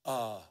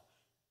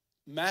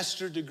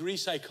master degree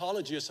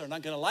psychologists are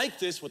not going to like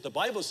this, what the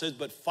Bible says,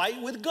 but fight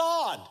with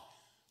God.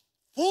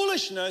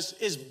 Foolishness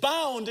is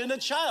bound in a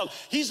child.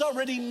 He's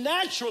already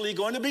naturally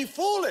going to be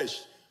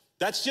foolish.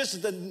 That's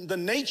just the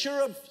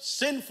nature of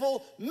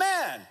sinful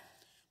man.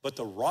 But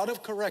the rod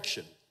of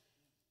correction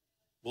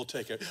will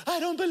take care. I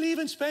don't believe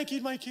in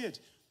spanking my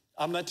kids.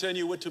 I'm not telling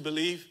you what to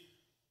believe,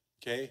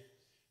 okay?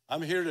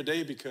 I'm here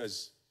today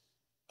because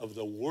of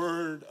the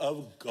Word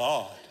of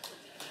God,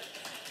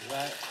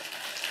 right?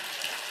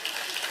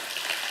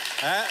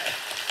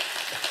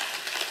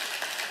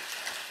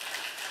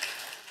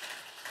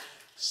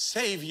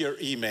 Save your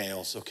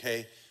emails,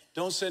 okay?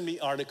 Don't send me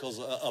articles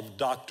of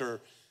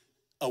doctor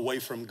away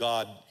from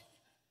God,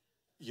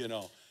 you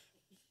know.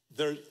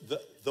 The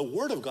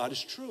Word of God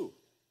is true.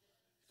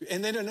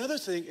 And then another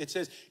thing, it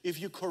says, if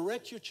you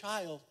correct your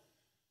child,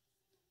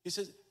 he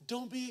says,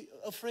 don't be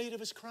afraid of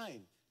his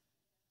crying.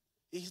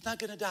 He's not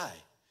going to die.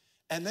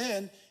 And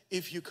then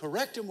if you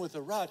correct him with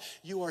a rod,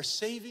 you are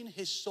saving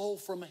his soul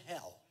from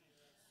hell.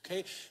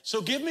 Okay?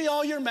 So give me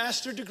all your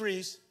master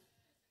degrees.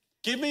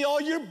 Give me all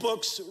your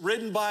books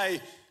written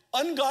by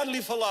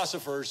ungodly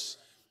philosophers,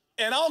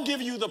 and I'll give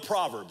you the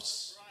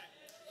Proverbs.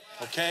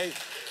 Okay?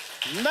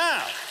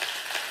 Now,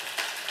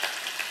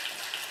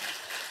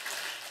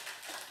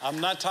 I'm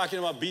not talking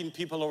about beating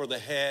people over the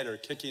head or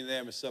kicking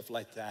them and stuff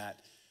like that.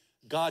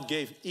 God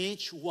gave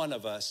each one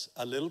of us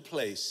a little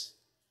place.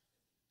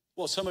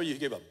 Well, some of you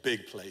gave a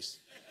big place,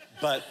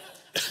 but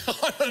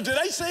did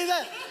I say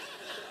that?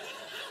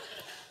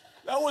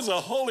 That was a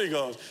Holy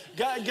Ghost.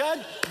 God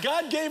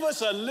gave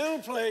us a little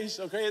place,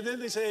 okay? And then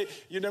they say,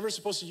 you're never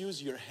supposed to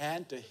use your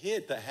hand to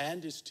hit. The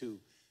hand is to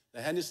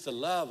The hand is to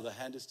love, the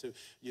hand is to,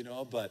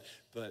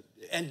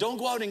 and don't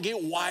go out and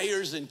get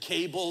wires and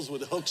cables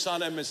with hooks on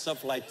them and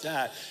stuff like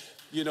that.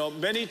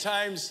 Many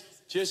times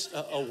just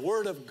a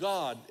word of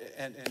God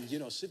and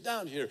sit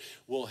down here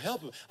will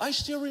help him. I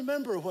still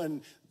remember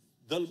when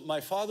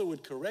my father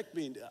would correct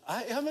me.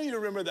 How many of you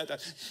remember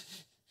that?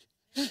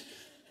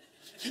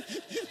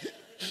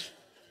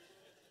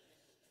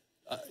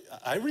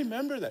 I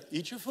remember that.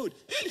 Eat your food.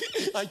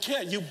 I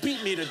can't. You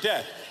beat me to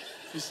death.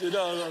 He said,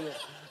 no.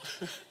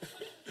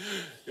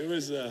 It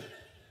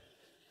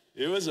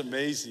was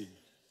amazing.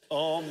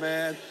 Oh,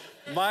 man.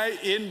 My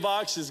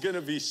inbox is going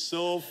to be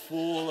so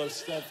full of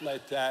stuff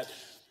like that.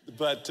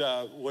 But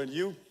when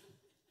you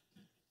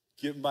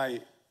get my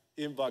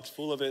inbox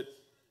full of it,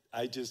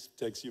 I just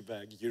text you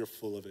back, you're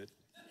full of it.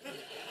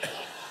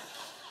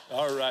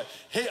 All right.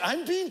 Hey,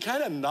 I'm being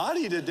kind of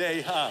naughty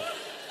today, huh?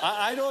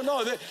 I don't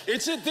know.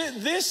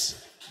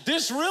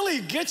 This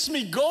really gets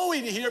me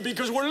going here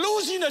because we're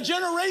losing a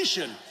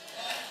generation.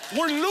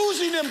 We're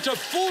losing them to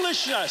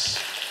foolishness.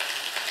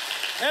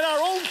 And our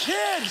own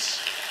kids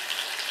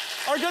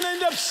are going to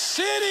end up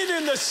sitting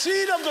in the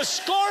seat of the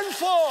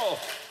scornful.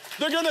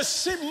 They're going to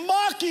sit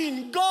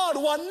mocking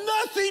God, want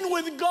nothing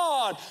with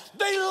God.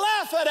 They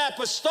laugh at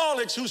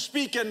apostolics who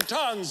speak in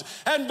tongues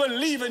and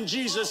believe in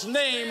Jesus'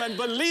 name and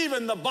believe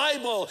in the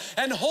Bible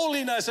and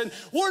holiness. And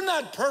we're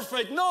not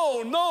perfect.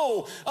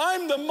 No.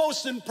 I'm the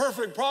most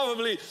imperfect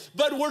probably.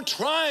 But we're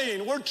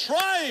trying. We're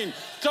trying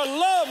to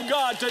love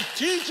God, to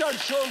teach our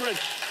children.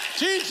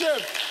 Teach them.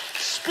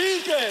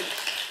 Speak it.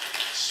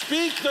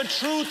 Speak the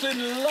truth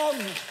in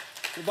love.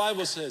 The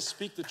Bible says,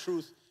 speak the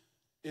truth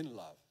in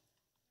love.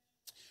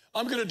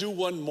 I'm going to do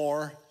one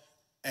more,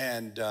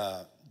 and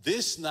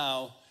this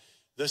now,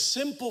 the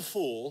simple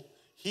fool,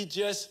 he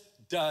just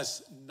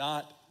does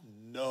not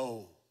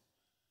know.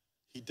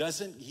 He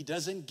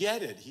doesn't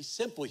get it. He's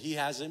simple. He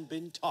hasn't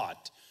been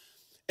taught.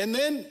 And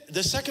then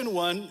the second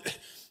one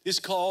is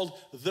called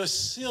the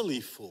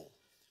silly fool.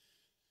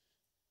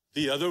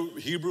 The other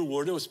Hebrew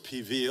word was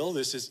pivil.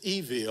 This is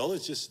evil.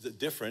 It's just the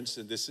difference,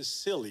 and this is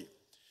silly.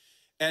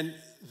 And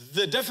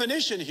the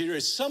definition here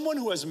is someone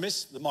who has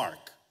missed the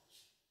mark.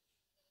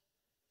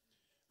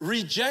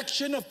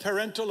 Rejection of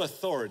parental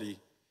authority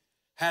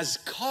has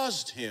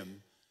caused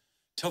him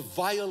to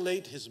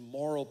violate his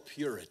moral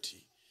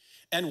purity.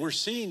 And we're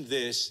seeing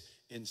this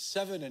in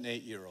 7- and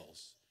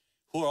 8-year-olds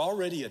who are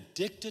already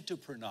addicted to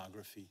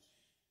pornography.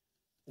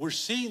 We're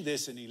seeing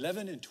this in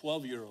 11- and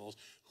 12-year-olds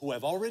who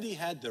have already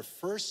had their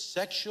first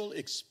sexual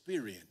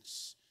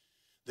experience.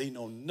 They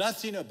know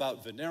nothing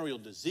about venereal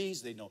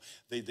disease. They know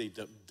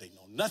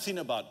nothing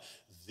about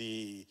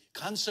the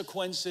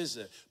consequences,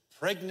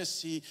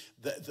 pregnancy,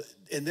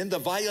 and then the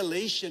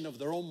violation of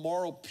their own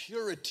moral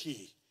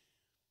purity.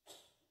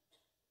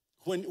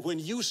 When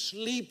you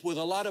sleep with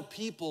a lot of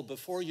people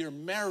before you're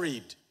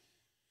married,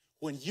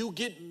 when you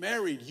get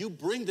married, you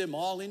bring them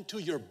all into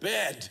your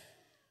bed.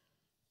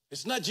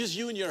 It's not just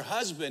you and your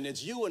husband,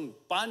 it's you and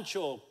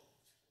Pancho,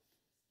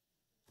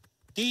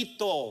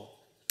 Tito,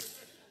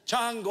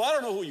 Chango, I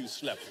don't know who you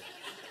slept with.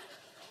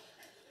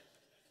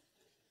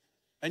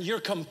 And you're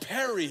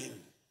comparing,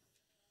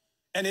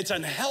 and it's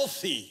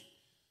unhealthy.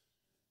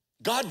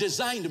 God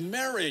designed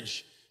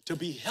marriage to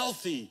be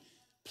healthy,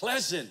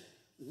 pleasant,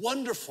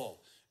 wonderful.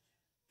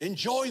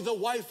 Enjoy the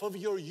wife of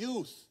your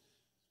youth,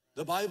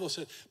 the Bible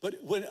says.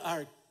 But when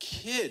our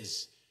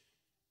kids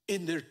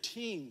in their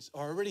teens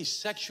are already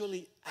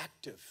sexually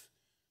active,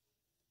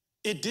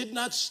 it did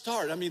not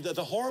start. I mean,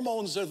 the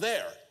hormones are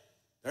there.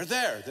 They're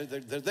there.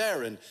 They're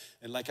there. And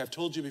like I've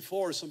told you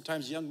before,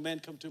 sometimes young men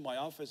come to my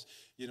office,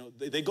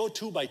 they go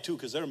 2 by 2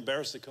 because they're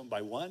embarrassed to come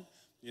by one.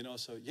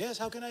 So yes,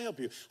 how can I help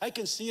you? I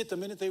can see it the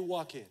minute they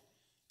walk in.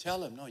 Tell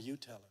them. No, you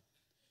tell them.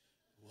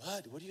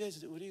 What? What do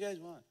you guys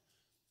want?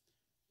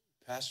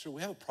 Pastor,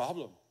 we have a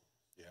problem.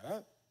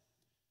 Yeah?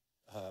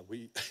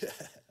 We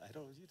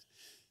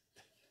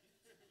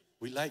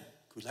like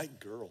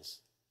girls.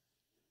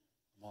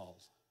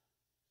 Malls.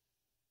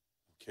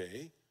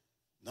 Okay.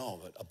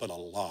 No, but a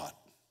lot.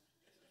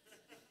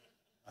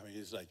 I mean,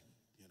 it's like,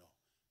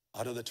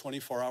 out of the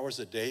 24 hours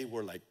a day,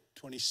 we're like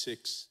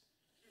 26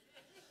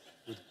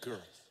 with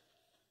girls.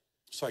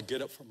 So I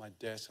get up from my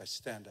desk, I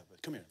stand up,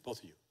 come here, both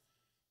of you.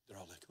 They're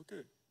all like,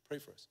 okay, pray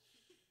for us.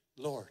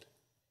 Lord,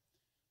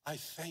 I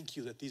thank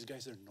you that these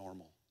guys are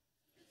normal.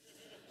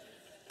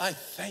 I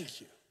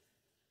thank you.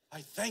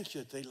 I thank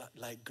you that they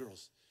like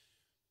girls.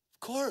 Of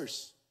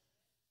course,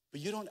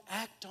 but you don't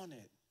act on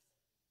it.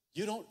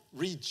 You don't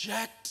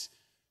reject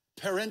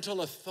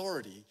parental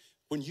authority.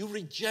 When you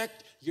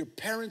reject your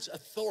parents'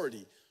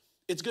 authority,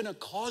 it's going to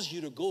cause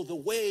you to go the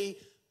way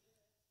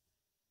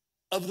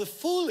of the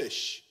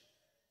foolish.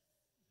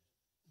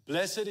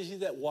 Blessed is he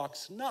that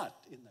walks not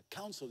in the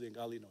counsel of the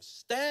ungodly, nor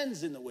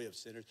stands in the way of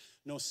sinners,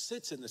 nor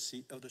sits in the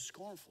seat of the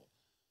scornful.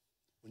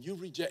 When you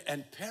reject,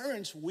 and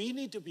parents, we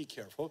need to be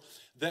careful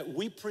that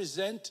we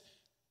present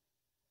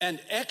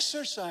and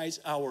exercise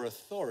our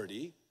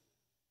authority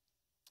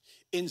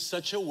in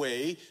such a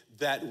way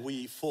that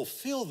we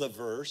fulfill the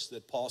verse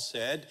that Paul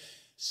said,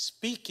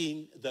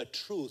 speaking the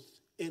truth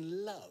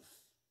in love.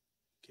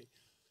 Okay,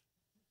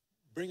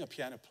 bring a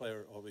piano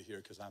player over here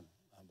because I'm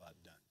about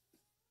done.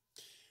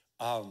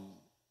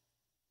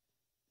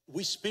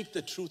 We speak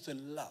the truth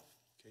in love.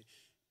 Okay,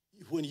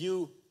 when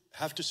you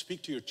have to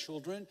speak to your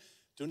children,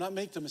 do not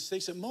make the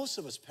mistakes that most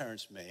of us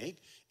parents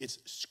make. It's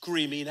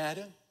screaming at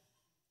them.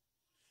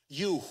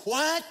 You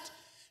what?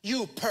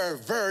 You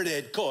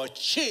perverted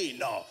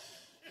cochino.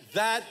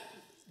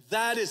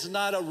 That is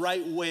not a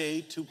right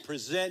way to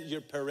present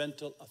your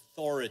parental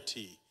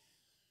authority.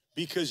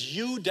 Because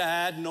you,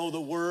 dad, know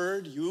the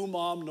word. You,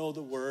 mom, know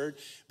the word.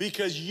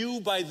 Because you,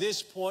 by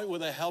this point,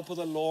 with the help of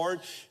the Lord,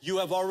 you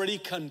have already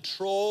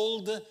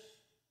controlled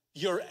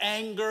your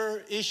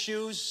anger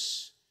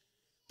issues.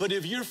 But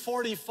if you're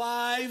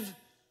 45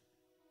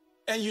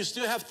 and you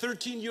still have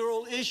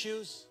 13-year-old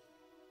issues,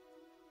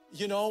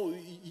 you know,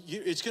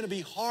 it's going to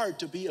be hard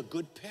to be a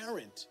good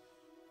parent.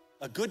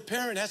 A good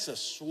parent has to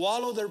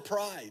swallow their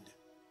pride.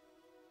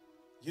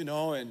 You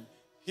know, and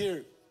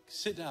here,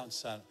 sit down,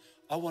 son.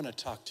 I want to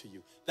talk to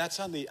you. That's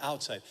on the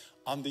outside.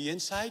 On the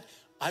inside,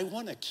 I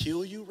want to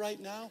kill you right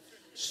now,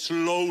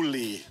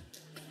 slowly.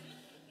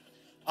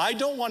 I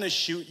don't want to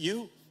shoot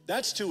you.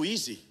 That's too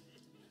easy.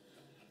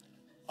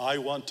 I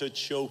want to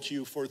choke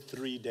you for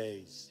 3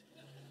 days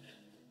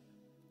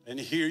and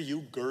hear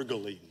you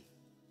gurgling.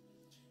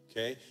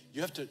 Okay?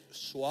 You have to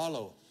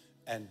swallow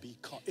and be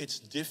calm. It's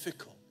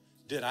difficult.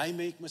 Did I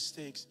make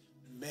mistakes?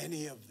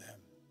 Many of them.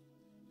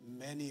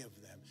 Many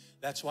of them.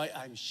 That's why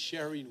I'm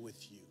sharing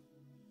with you.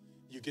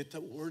 You get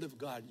the word of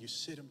God, you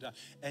sit them down,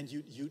 and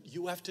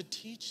you have to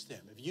teach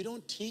them. If you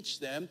don't teach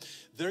them,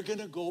 they're going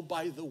to go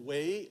by the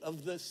way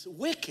of the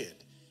wicked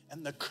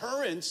and the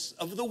currents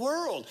of the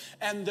world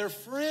and their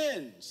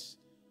friends,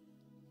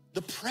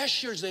 the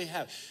pressures they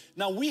have.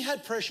 Now, we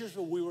had pressures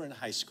when we were in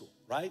high school,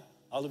 right?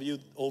 All of you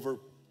over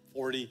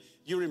 40,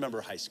 you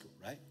remember high school,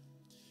 right?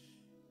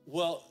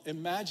 Well,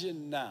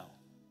 imagine now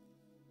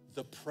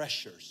the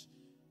pressures,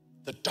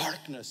 the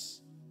darkness,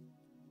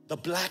 the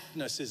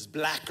blackness is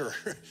blacker.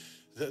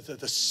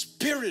 The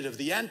spirit of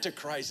the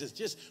Antichrist is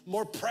just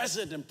more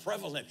present and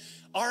prevalent.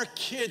 Our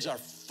kids are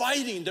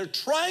fighting. They're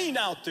trying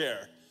out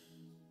there.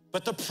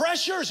 But the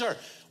pressures are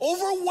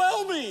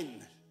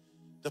overwhelming.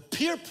 The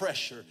peer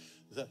pressure,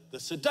 the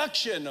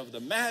seduction of the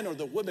man or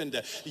the woman.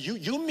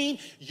 You mean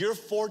you're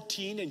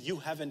 14 and you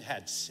haven't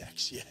had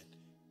sex yet?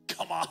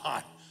 Come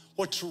on.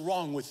 What's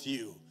wrong with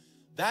you?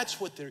 That's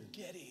what they're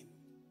getting.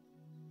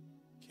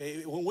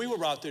 Okay, when we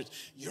were out there,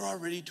 you're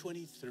already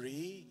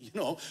 23, you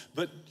know,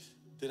 but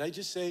did I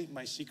just say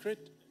my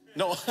secret?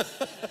 No.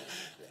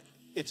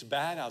 It's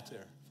bad out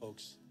there,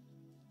 folks.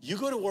 You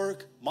go to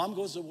work, mom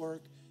goes to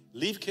work,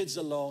 leave kids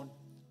alone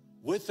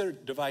with their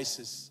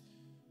devices,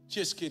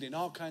 just getting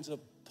all kinds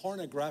of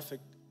pornographic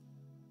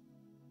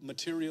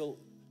material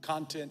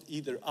content,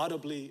 either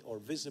audibly or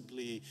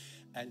visibly,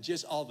 and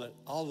just all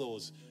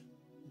those,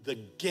 the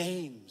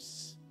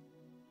games,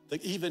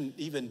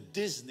 even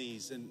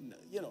Disney's and,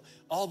 you know,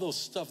 all those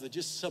stuff that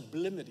just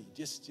sublimity,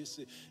 just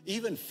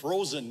even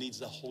Frozen needs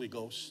the Holy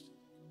Ghost.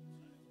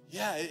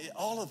 Yeah,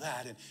 all of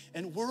that.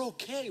 And we're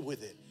okay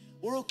with it.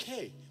 We're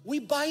okay. We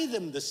buy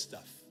them this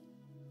stuff.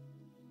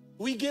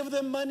 We give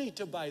them money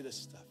to buy this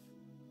stuff.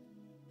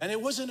 And it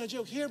wasn't a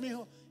joke. Here,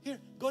 mijo, here,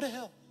 go to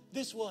hell.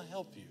 This will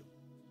help you.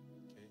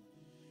 Okay.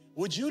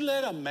 Would you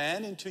let a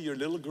man into your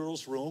little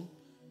girl's room?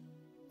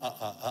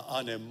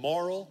 An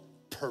immoral,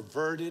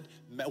 perverted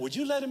man. Would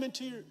you let him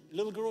into your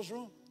little girl's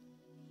room?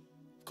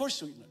 Of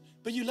course we not.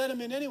 But you let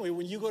him in anyway.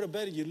 When you go to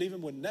bed and you leave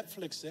him with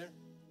Netflix there.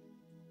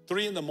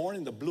 3 in the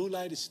morning, the blue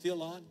light is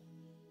still on.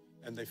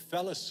 And they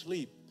fell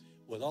asleep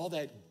with all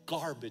that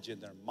garbage in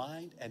their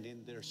mind and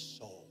in their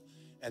soul.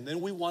 And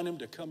then we want him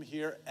to come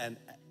here and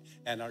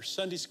our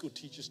Sunday school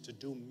teachers to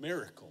do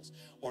miracles,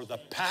 or the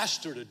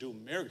pastor to do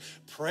miracles.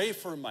 Pray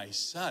for my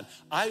son.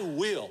 I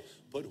will,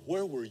 but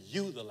where were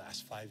you the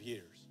last 5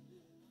 years?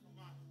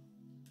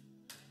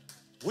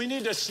 We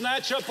need to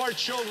snatch up our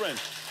children.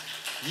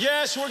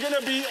 Yes, we're going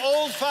to be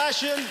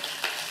old-fashioned.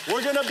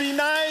 We're going to be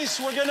nice.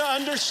 We're going to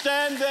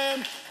understand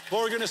them. But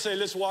we're going to say,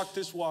 let's walk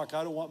this walk.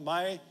 I don't want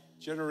my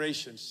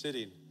generation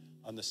sitting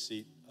on the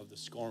seat of the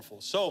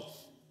scornful. So,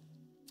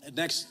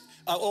 next,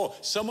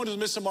 someone who's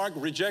missed a mark,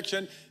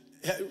 rejection.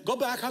 Go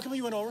back. How come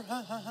you went over?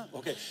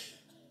 Okay.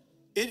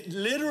 It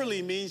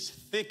literally means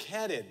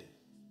thick-headed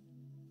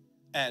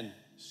and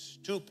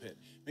stupid.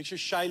 Make sure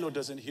Shiloh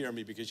doesn't hear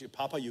me because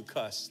Papa, you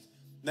cussed.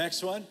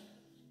 Next one.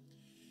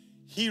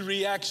 He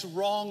reacts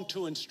wrong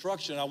to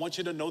instruction. I want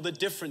you to know the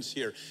difference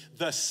here.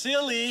 The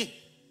silly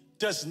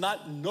does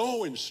not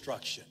know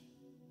instruction.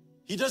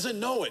 He doesn't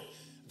know it.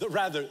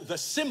 The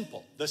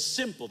simple,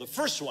 the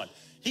first one.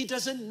 He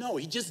doesn't know.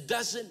 He just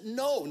doesn't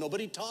know.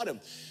 Nobody taught him.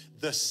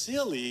 The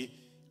silly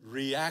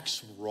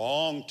reacts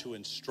wrong to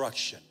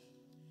instruction.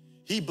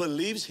 He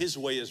believes his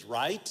way is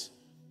right.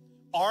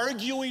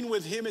 Arguing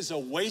with him is a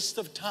waste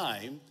of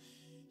time.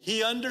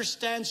 He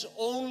understands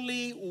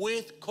only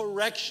with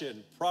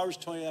correction. Proverbs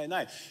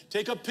 29:9.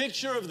 Take a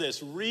picture of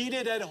this. Read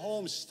it at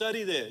home.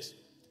 Study this.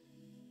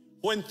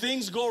 When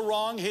things go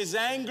wrong, his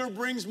anger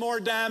brings more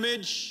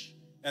damage.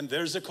 And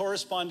there's the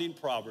corresponding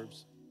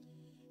Proverbs.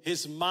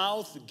 His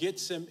mouth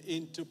gets him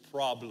into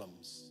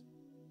problems.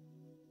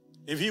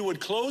 If he would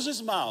close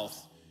his mouth,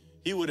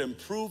 he would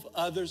improve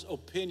others'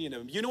 opinion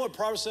of him. You know what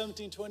Proverbs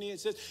 17:28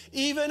 says?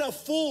 Even a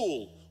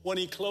fool, when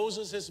he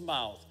closes his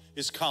mouth,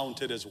 is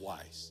counted as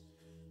wise.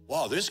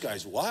 Wow, this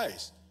guy's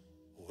wise.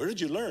 Where did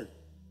you learn?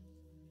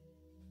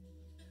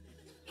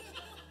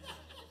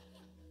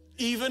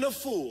 Even a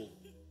fool,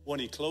 when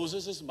he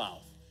closes his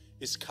mouth,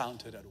 is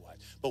counted as wise.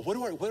 But what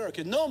are our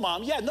kids? No,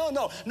 Mom, yeah,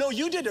 no,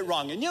 you did it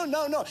wrong, and you,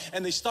 no.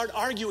 And they start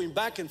arguing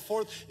back and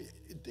forth.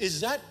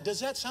 Does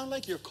that sound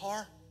like your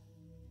car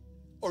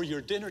or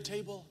your dinner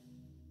table?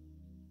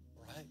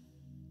 Right?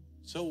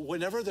 So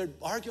whenever they're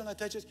arguing like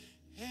that, just,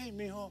 hey,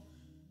 mijo,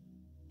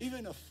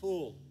 even a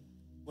fool,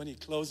 when he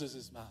closes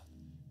his mouth,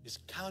 is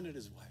counted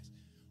as wise.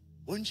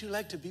 Wouldn't you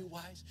like to be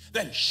wise?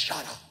 Then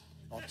shut up.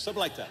 Or something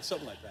like that.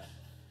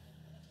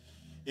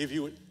 If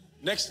you would,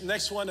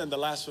 next one and the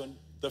last one.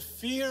 The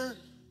fear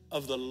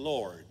of the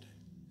Lord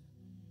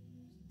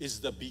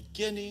is the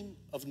beginning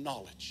of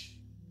knowledge.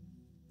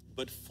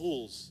 But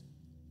fools,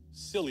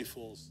 silly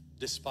fools,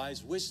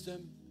 despise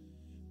wisdom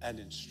and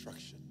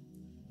instruction.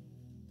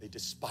 They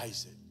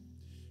despise it.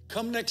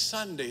 Come next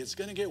Sunday, it's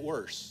going to get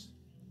worse.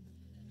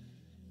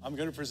 I'm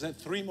going to present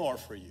 3 more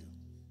for you.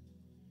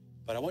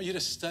 But I want you to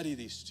study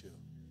these 2.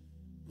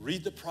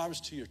 Read the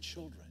Proverbs to your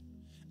children.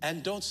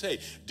 And don't say,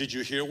 did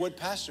you hear what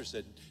Pastor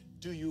said?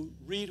 Do you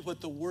read what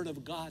the Word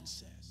of God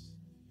says?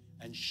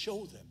 And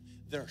show them.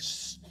 They're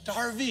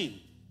starving.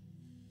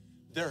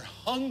 They're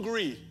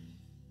hungry.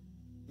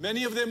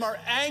 Many of them are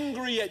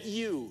angry at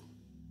you.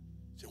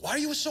 Say, why are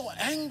you so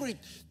angry?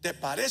 Te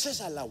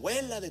pareces a la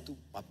abuela de tu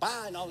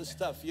papá and all this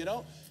stuff, you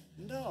know?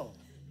 No.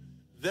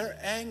 They're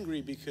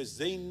angry because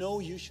they know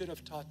you should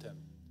have taught them.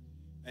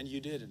 And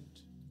you didn't.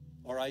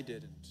 Or I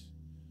didn't.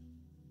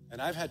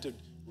 And I've had to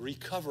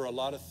recover a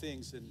lot of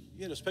things. And,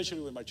 you know,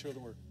 especially when my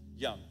children were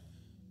young.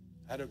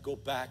 I had to go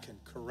back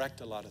and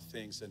correct a lot of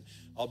things. And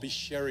I'll be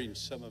sharing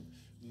some of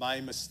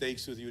my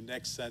mistakes with you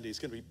next Sunday. It's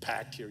going to be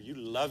packed here. You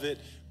love it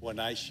when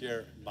I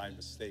share my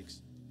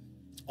mistakes.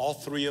 All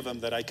 3 of them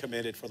that I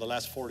committed for the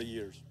last 40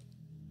 years.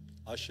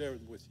 I'll share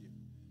them with you.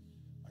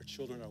 Our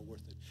children are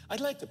worth it.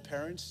 I'd like the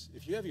parents,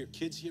 if you have your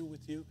kids here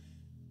with you,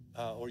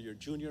 or your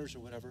juniors or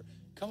whatever,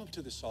 come up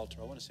to this altar.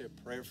 I want to say a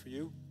prayer for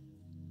you.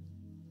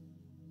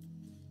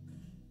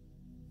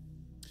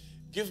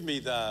 Give me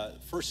the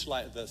first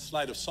slide, the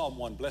slide of Psalm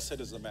 1. Blessed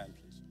is the man,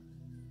 please.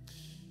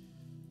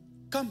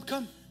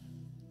 Come.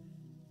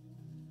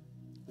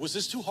 Was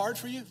this too hard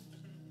for you?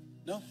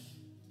 No?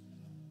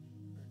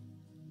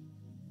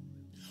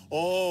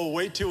 Oh,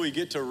 wait till we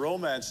get to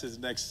romances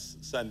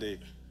next Sunday.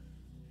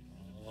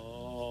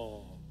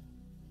 Oh.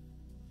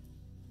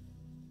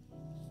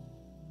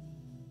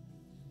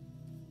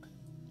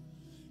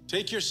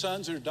 Take your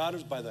sons or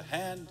daughters by the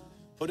hand.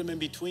 Put them in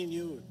between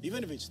you,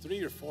 even if it's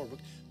 3 or 4.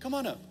 Come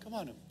on up.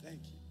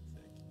 Thank you.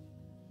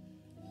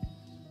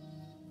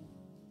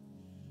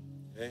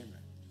 Amen.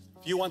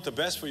 If you want the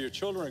best for your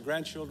children or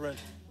grandchildren,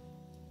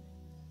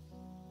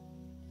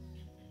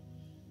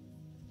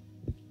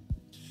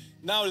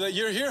 now that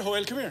you're here,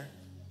 Joel, come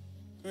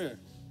here.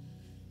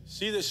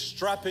 See this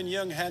strapping,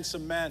 young,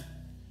 handsome man?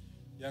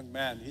 Young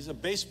man. He's a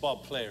baseball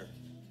player.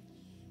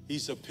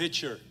 He's a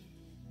pitcher.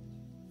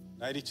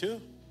 92?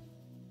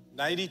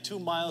 92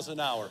 miles an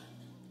hour.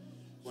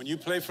 When you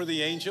play for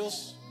the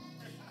Angels,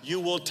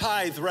 you will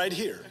tithe right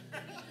here.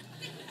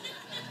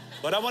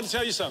 But I want to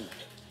tell you something.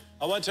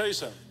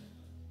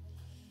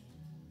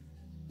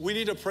 We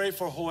need to pray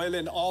for Joel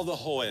and all the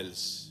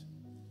Joels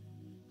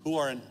who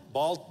are in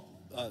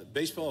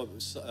baseball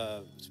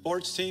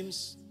sports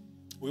teams.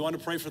 We want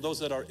to pray for those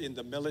that are in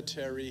the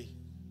military.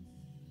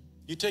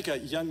 You take a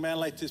young man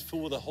like this,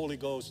 full of the Holy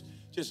Ghost,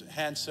 just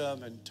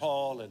handsome and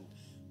tall, and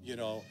you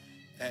know,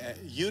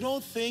 you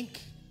don't think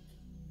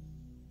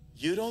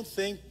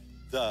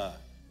the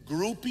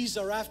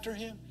groupies are after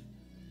him?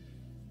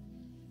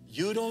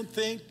 You don't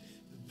think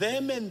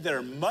them and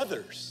their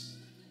mothers?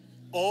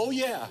 Oh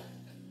yeah.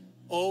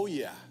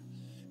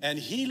 And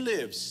he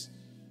lives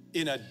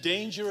in a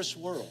dangerous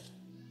world.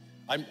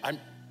 I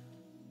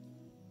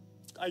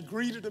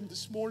greeted him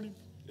this morning,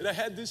 and I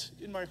had this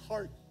in my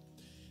heart,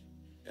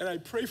 and I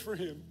pray for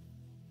him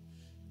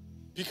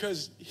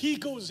because he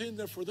goes in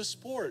there for the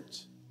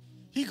sport.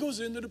 He goes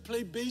in there to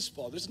play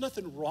baseball. There's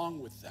nothing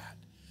wrong with that.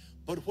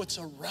 But what's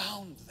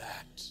around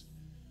that?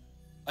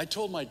 I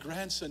told my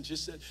grandson,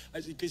 just said,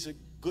 he's a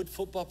good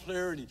football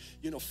player, and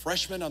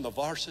freshman on the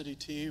varsity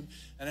team.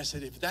 And I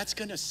said, if that's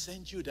gonna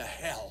send you to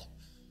hell,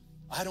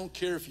 I don't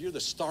care if you're the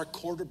star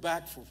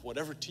quarterback for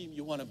whatever team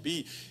you want to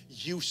be.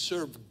 You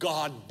serve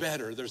God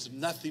better. There's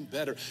nothing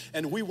better.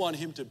 And we want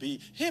him to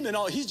be, him and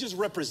all, he's just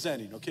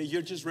representing, okay?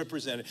 You're just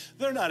representing.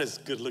 They're not as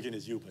good looking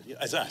as you, but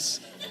as us.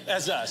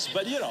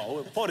 But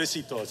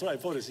pobrecitos, right?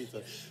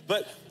 Pobrecitos.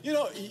 But,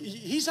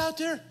 he's out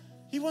there.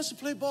 He wants to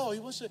play ball. He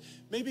wants to,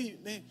 maybe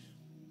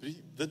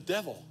the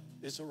devil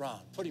is around,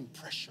 putting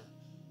pressure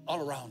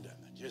all around him.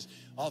 And just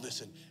all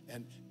this.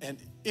 And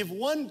if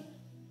one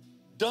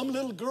dumb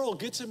little girl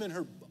gets him in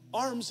her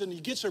arms and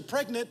he gets her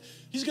pregnant,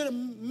 he's gonna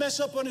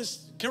mess up on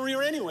his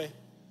career anyway.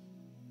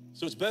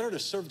 So it's better to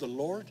serve the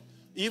Lord,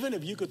 even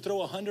if you could throw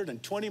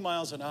 120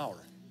 miles an hour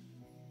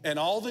and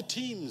all the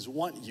teams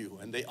want you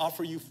and they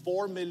offer you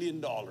 $4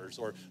 million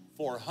or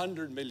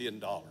 $400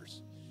 million.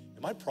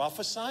 Am I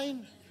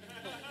prophesying?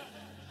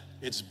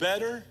 It's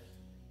better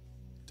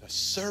to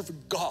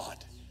serve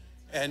God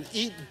and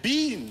eat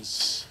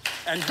beans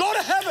and go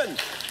to heaven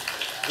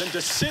than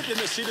to sit in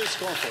the seat of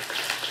scornful.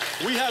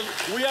 We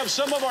have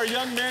some of our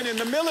young men in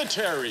the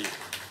military.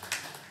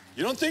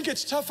 You don't think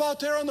it's tough out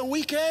there on the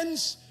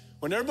weekends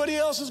when everybody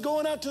else is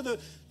going out to the,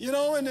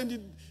 and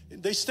then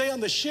they stay on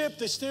the ship,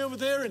 they stay over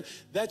there, and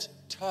that's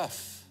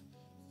tough.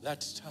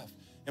 That's tough.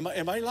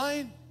 Am I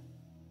lying?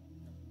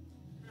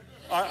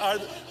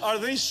 Are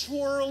they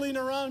swirling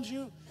around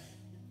you?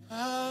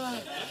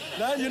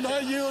 Not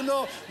you,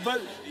 no.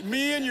 But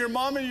me and your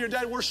mom and your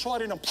dad, we're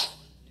swatting them.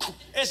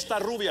 Esta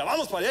rubia,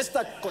 vamos para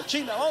esta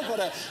cochina, vamos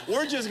para.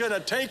 We're just gonna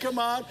take them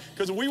out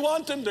because we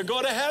want them to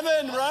go to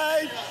heaven,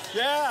 right?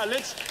 Yeah,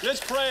 let's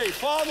pray.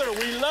 Father,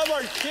 we love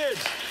our kids.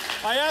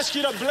 I ask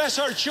you to bless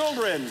our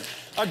children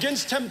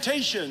against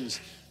temptations.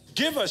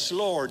 Give us,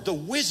 Lord, the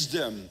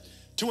wisdom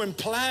to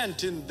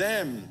implant in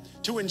them,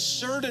 to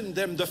insert in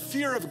them the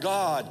fear of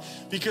God,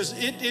 because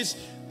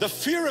the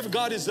fear of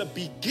God is the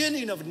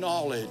beginning of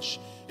knowledge.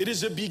 It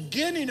is the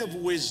beginning of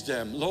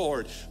wisdom,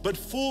 Lord. But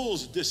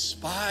fools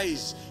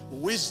despise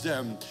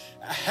wisdom.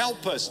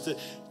 Help us to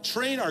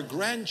train our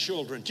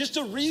grandchildren, just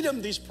to read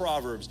them these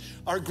proverbs,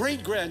 our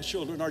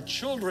great-grandchildren, our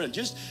children.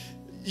 Just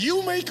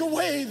you make a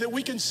way that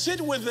we can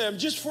sit with them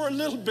just for a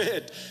little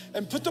bit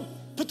and put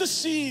the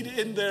seed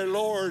in there,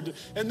 Lord,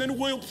 and then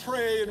we'll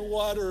pray and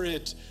water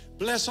it.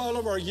 Bless all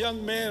of our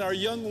young men, our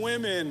young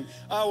women,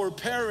 our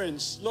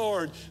parents,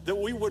 Lord, that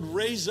we would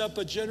raise up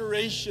a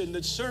generation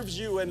that serves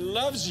you and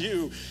loves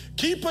you.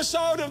 Keep us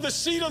out of the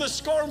seat of the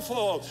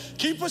scornful.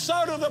 Keep us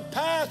out of the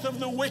path of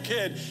the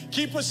wicked.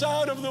 Keep us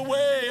out of the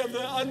way of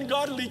the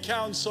ungodly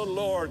counsel,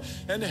 Lord,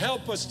 and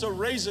help us to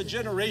raise a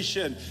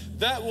generation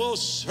that will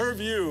serve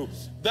you,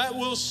 that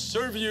will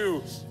serve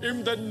you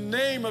in the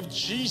name of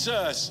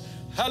Jesus.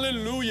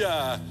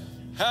 Hallelujah,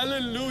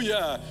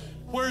 hallelujah.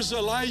 Where's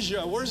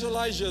Elijah? Where's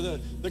Elijah,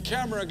 the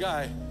camera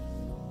guy?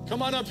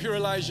 Come on up here,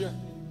 Elijah.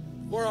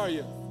 Where are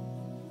you?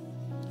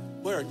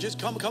 Where? Just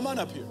come on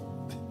up here.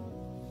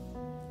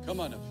 Come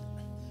on up here.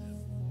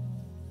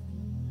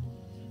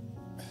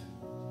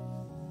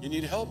 You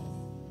need help?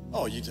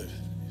 Oh, you did.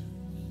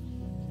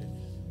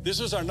 This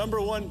was our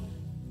 #1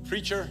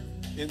 preacher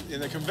in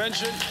the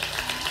convention,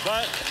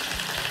 but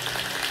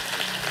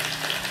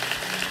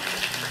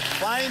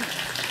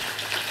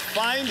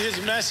find his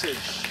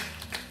message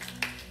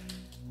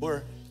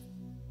where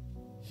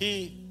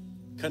he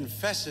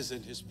confesses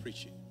in his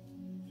preaching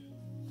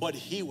what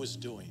he was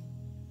doing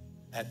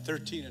at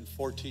 13 and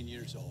 14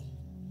 years old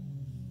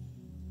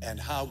and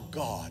how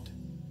God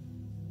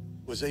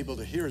was able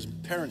to hear his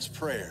parents'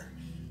 prayer,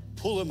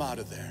 pull him out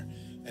of there.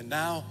 And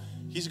now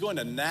he's going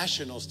to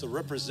nationals to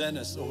represent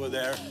us over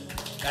there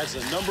as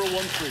the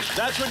 #1 preacher.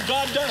 That's what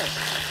God does.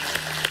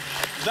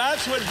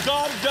 That's what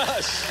God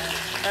does.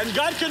 And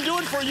God can do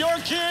it for your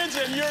kids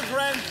and your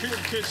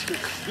grandkids too.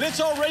 Let's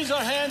all raise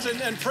our hands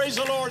and praise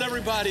the Lord,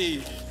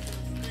 everybody.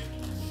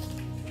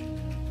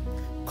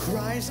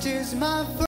 Christ is my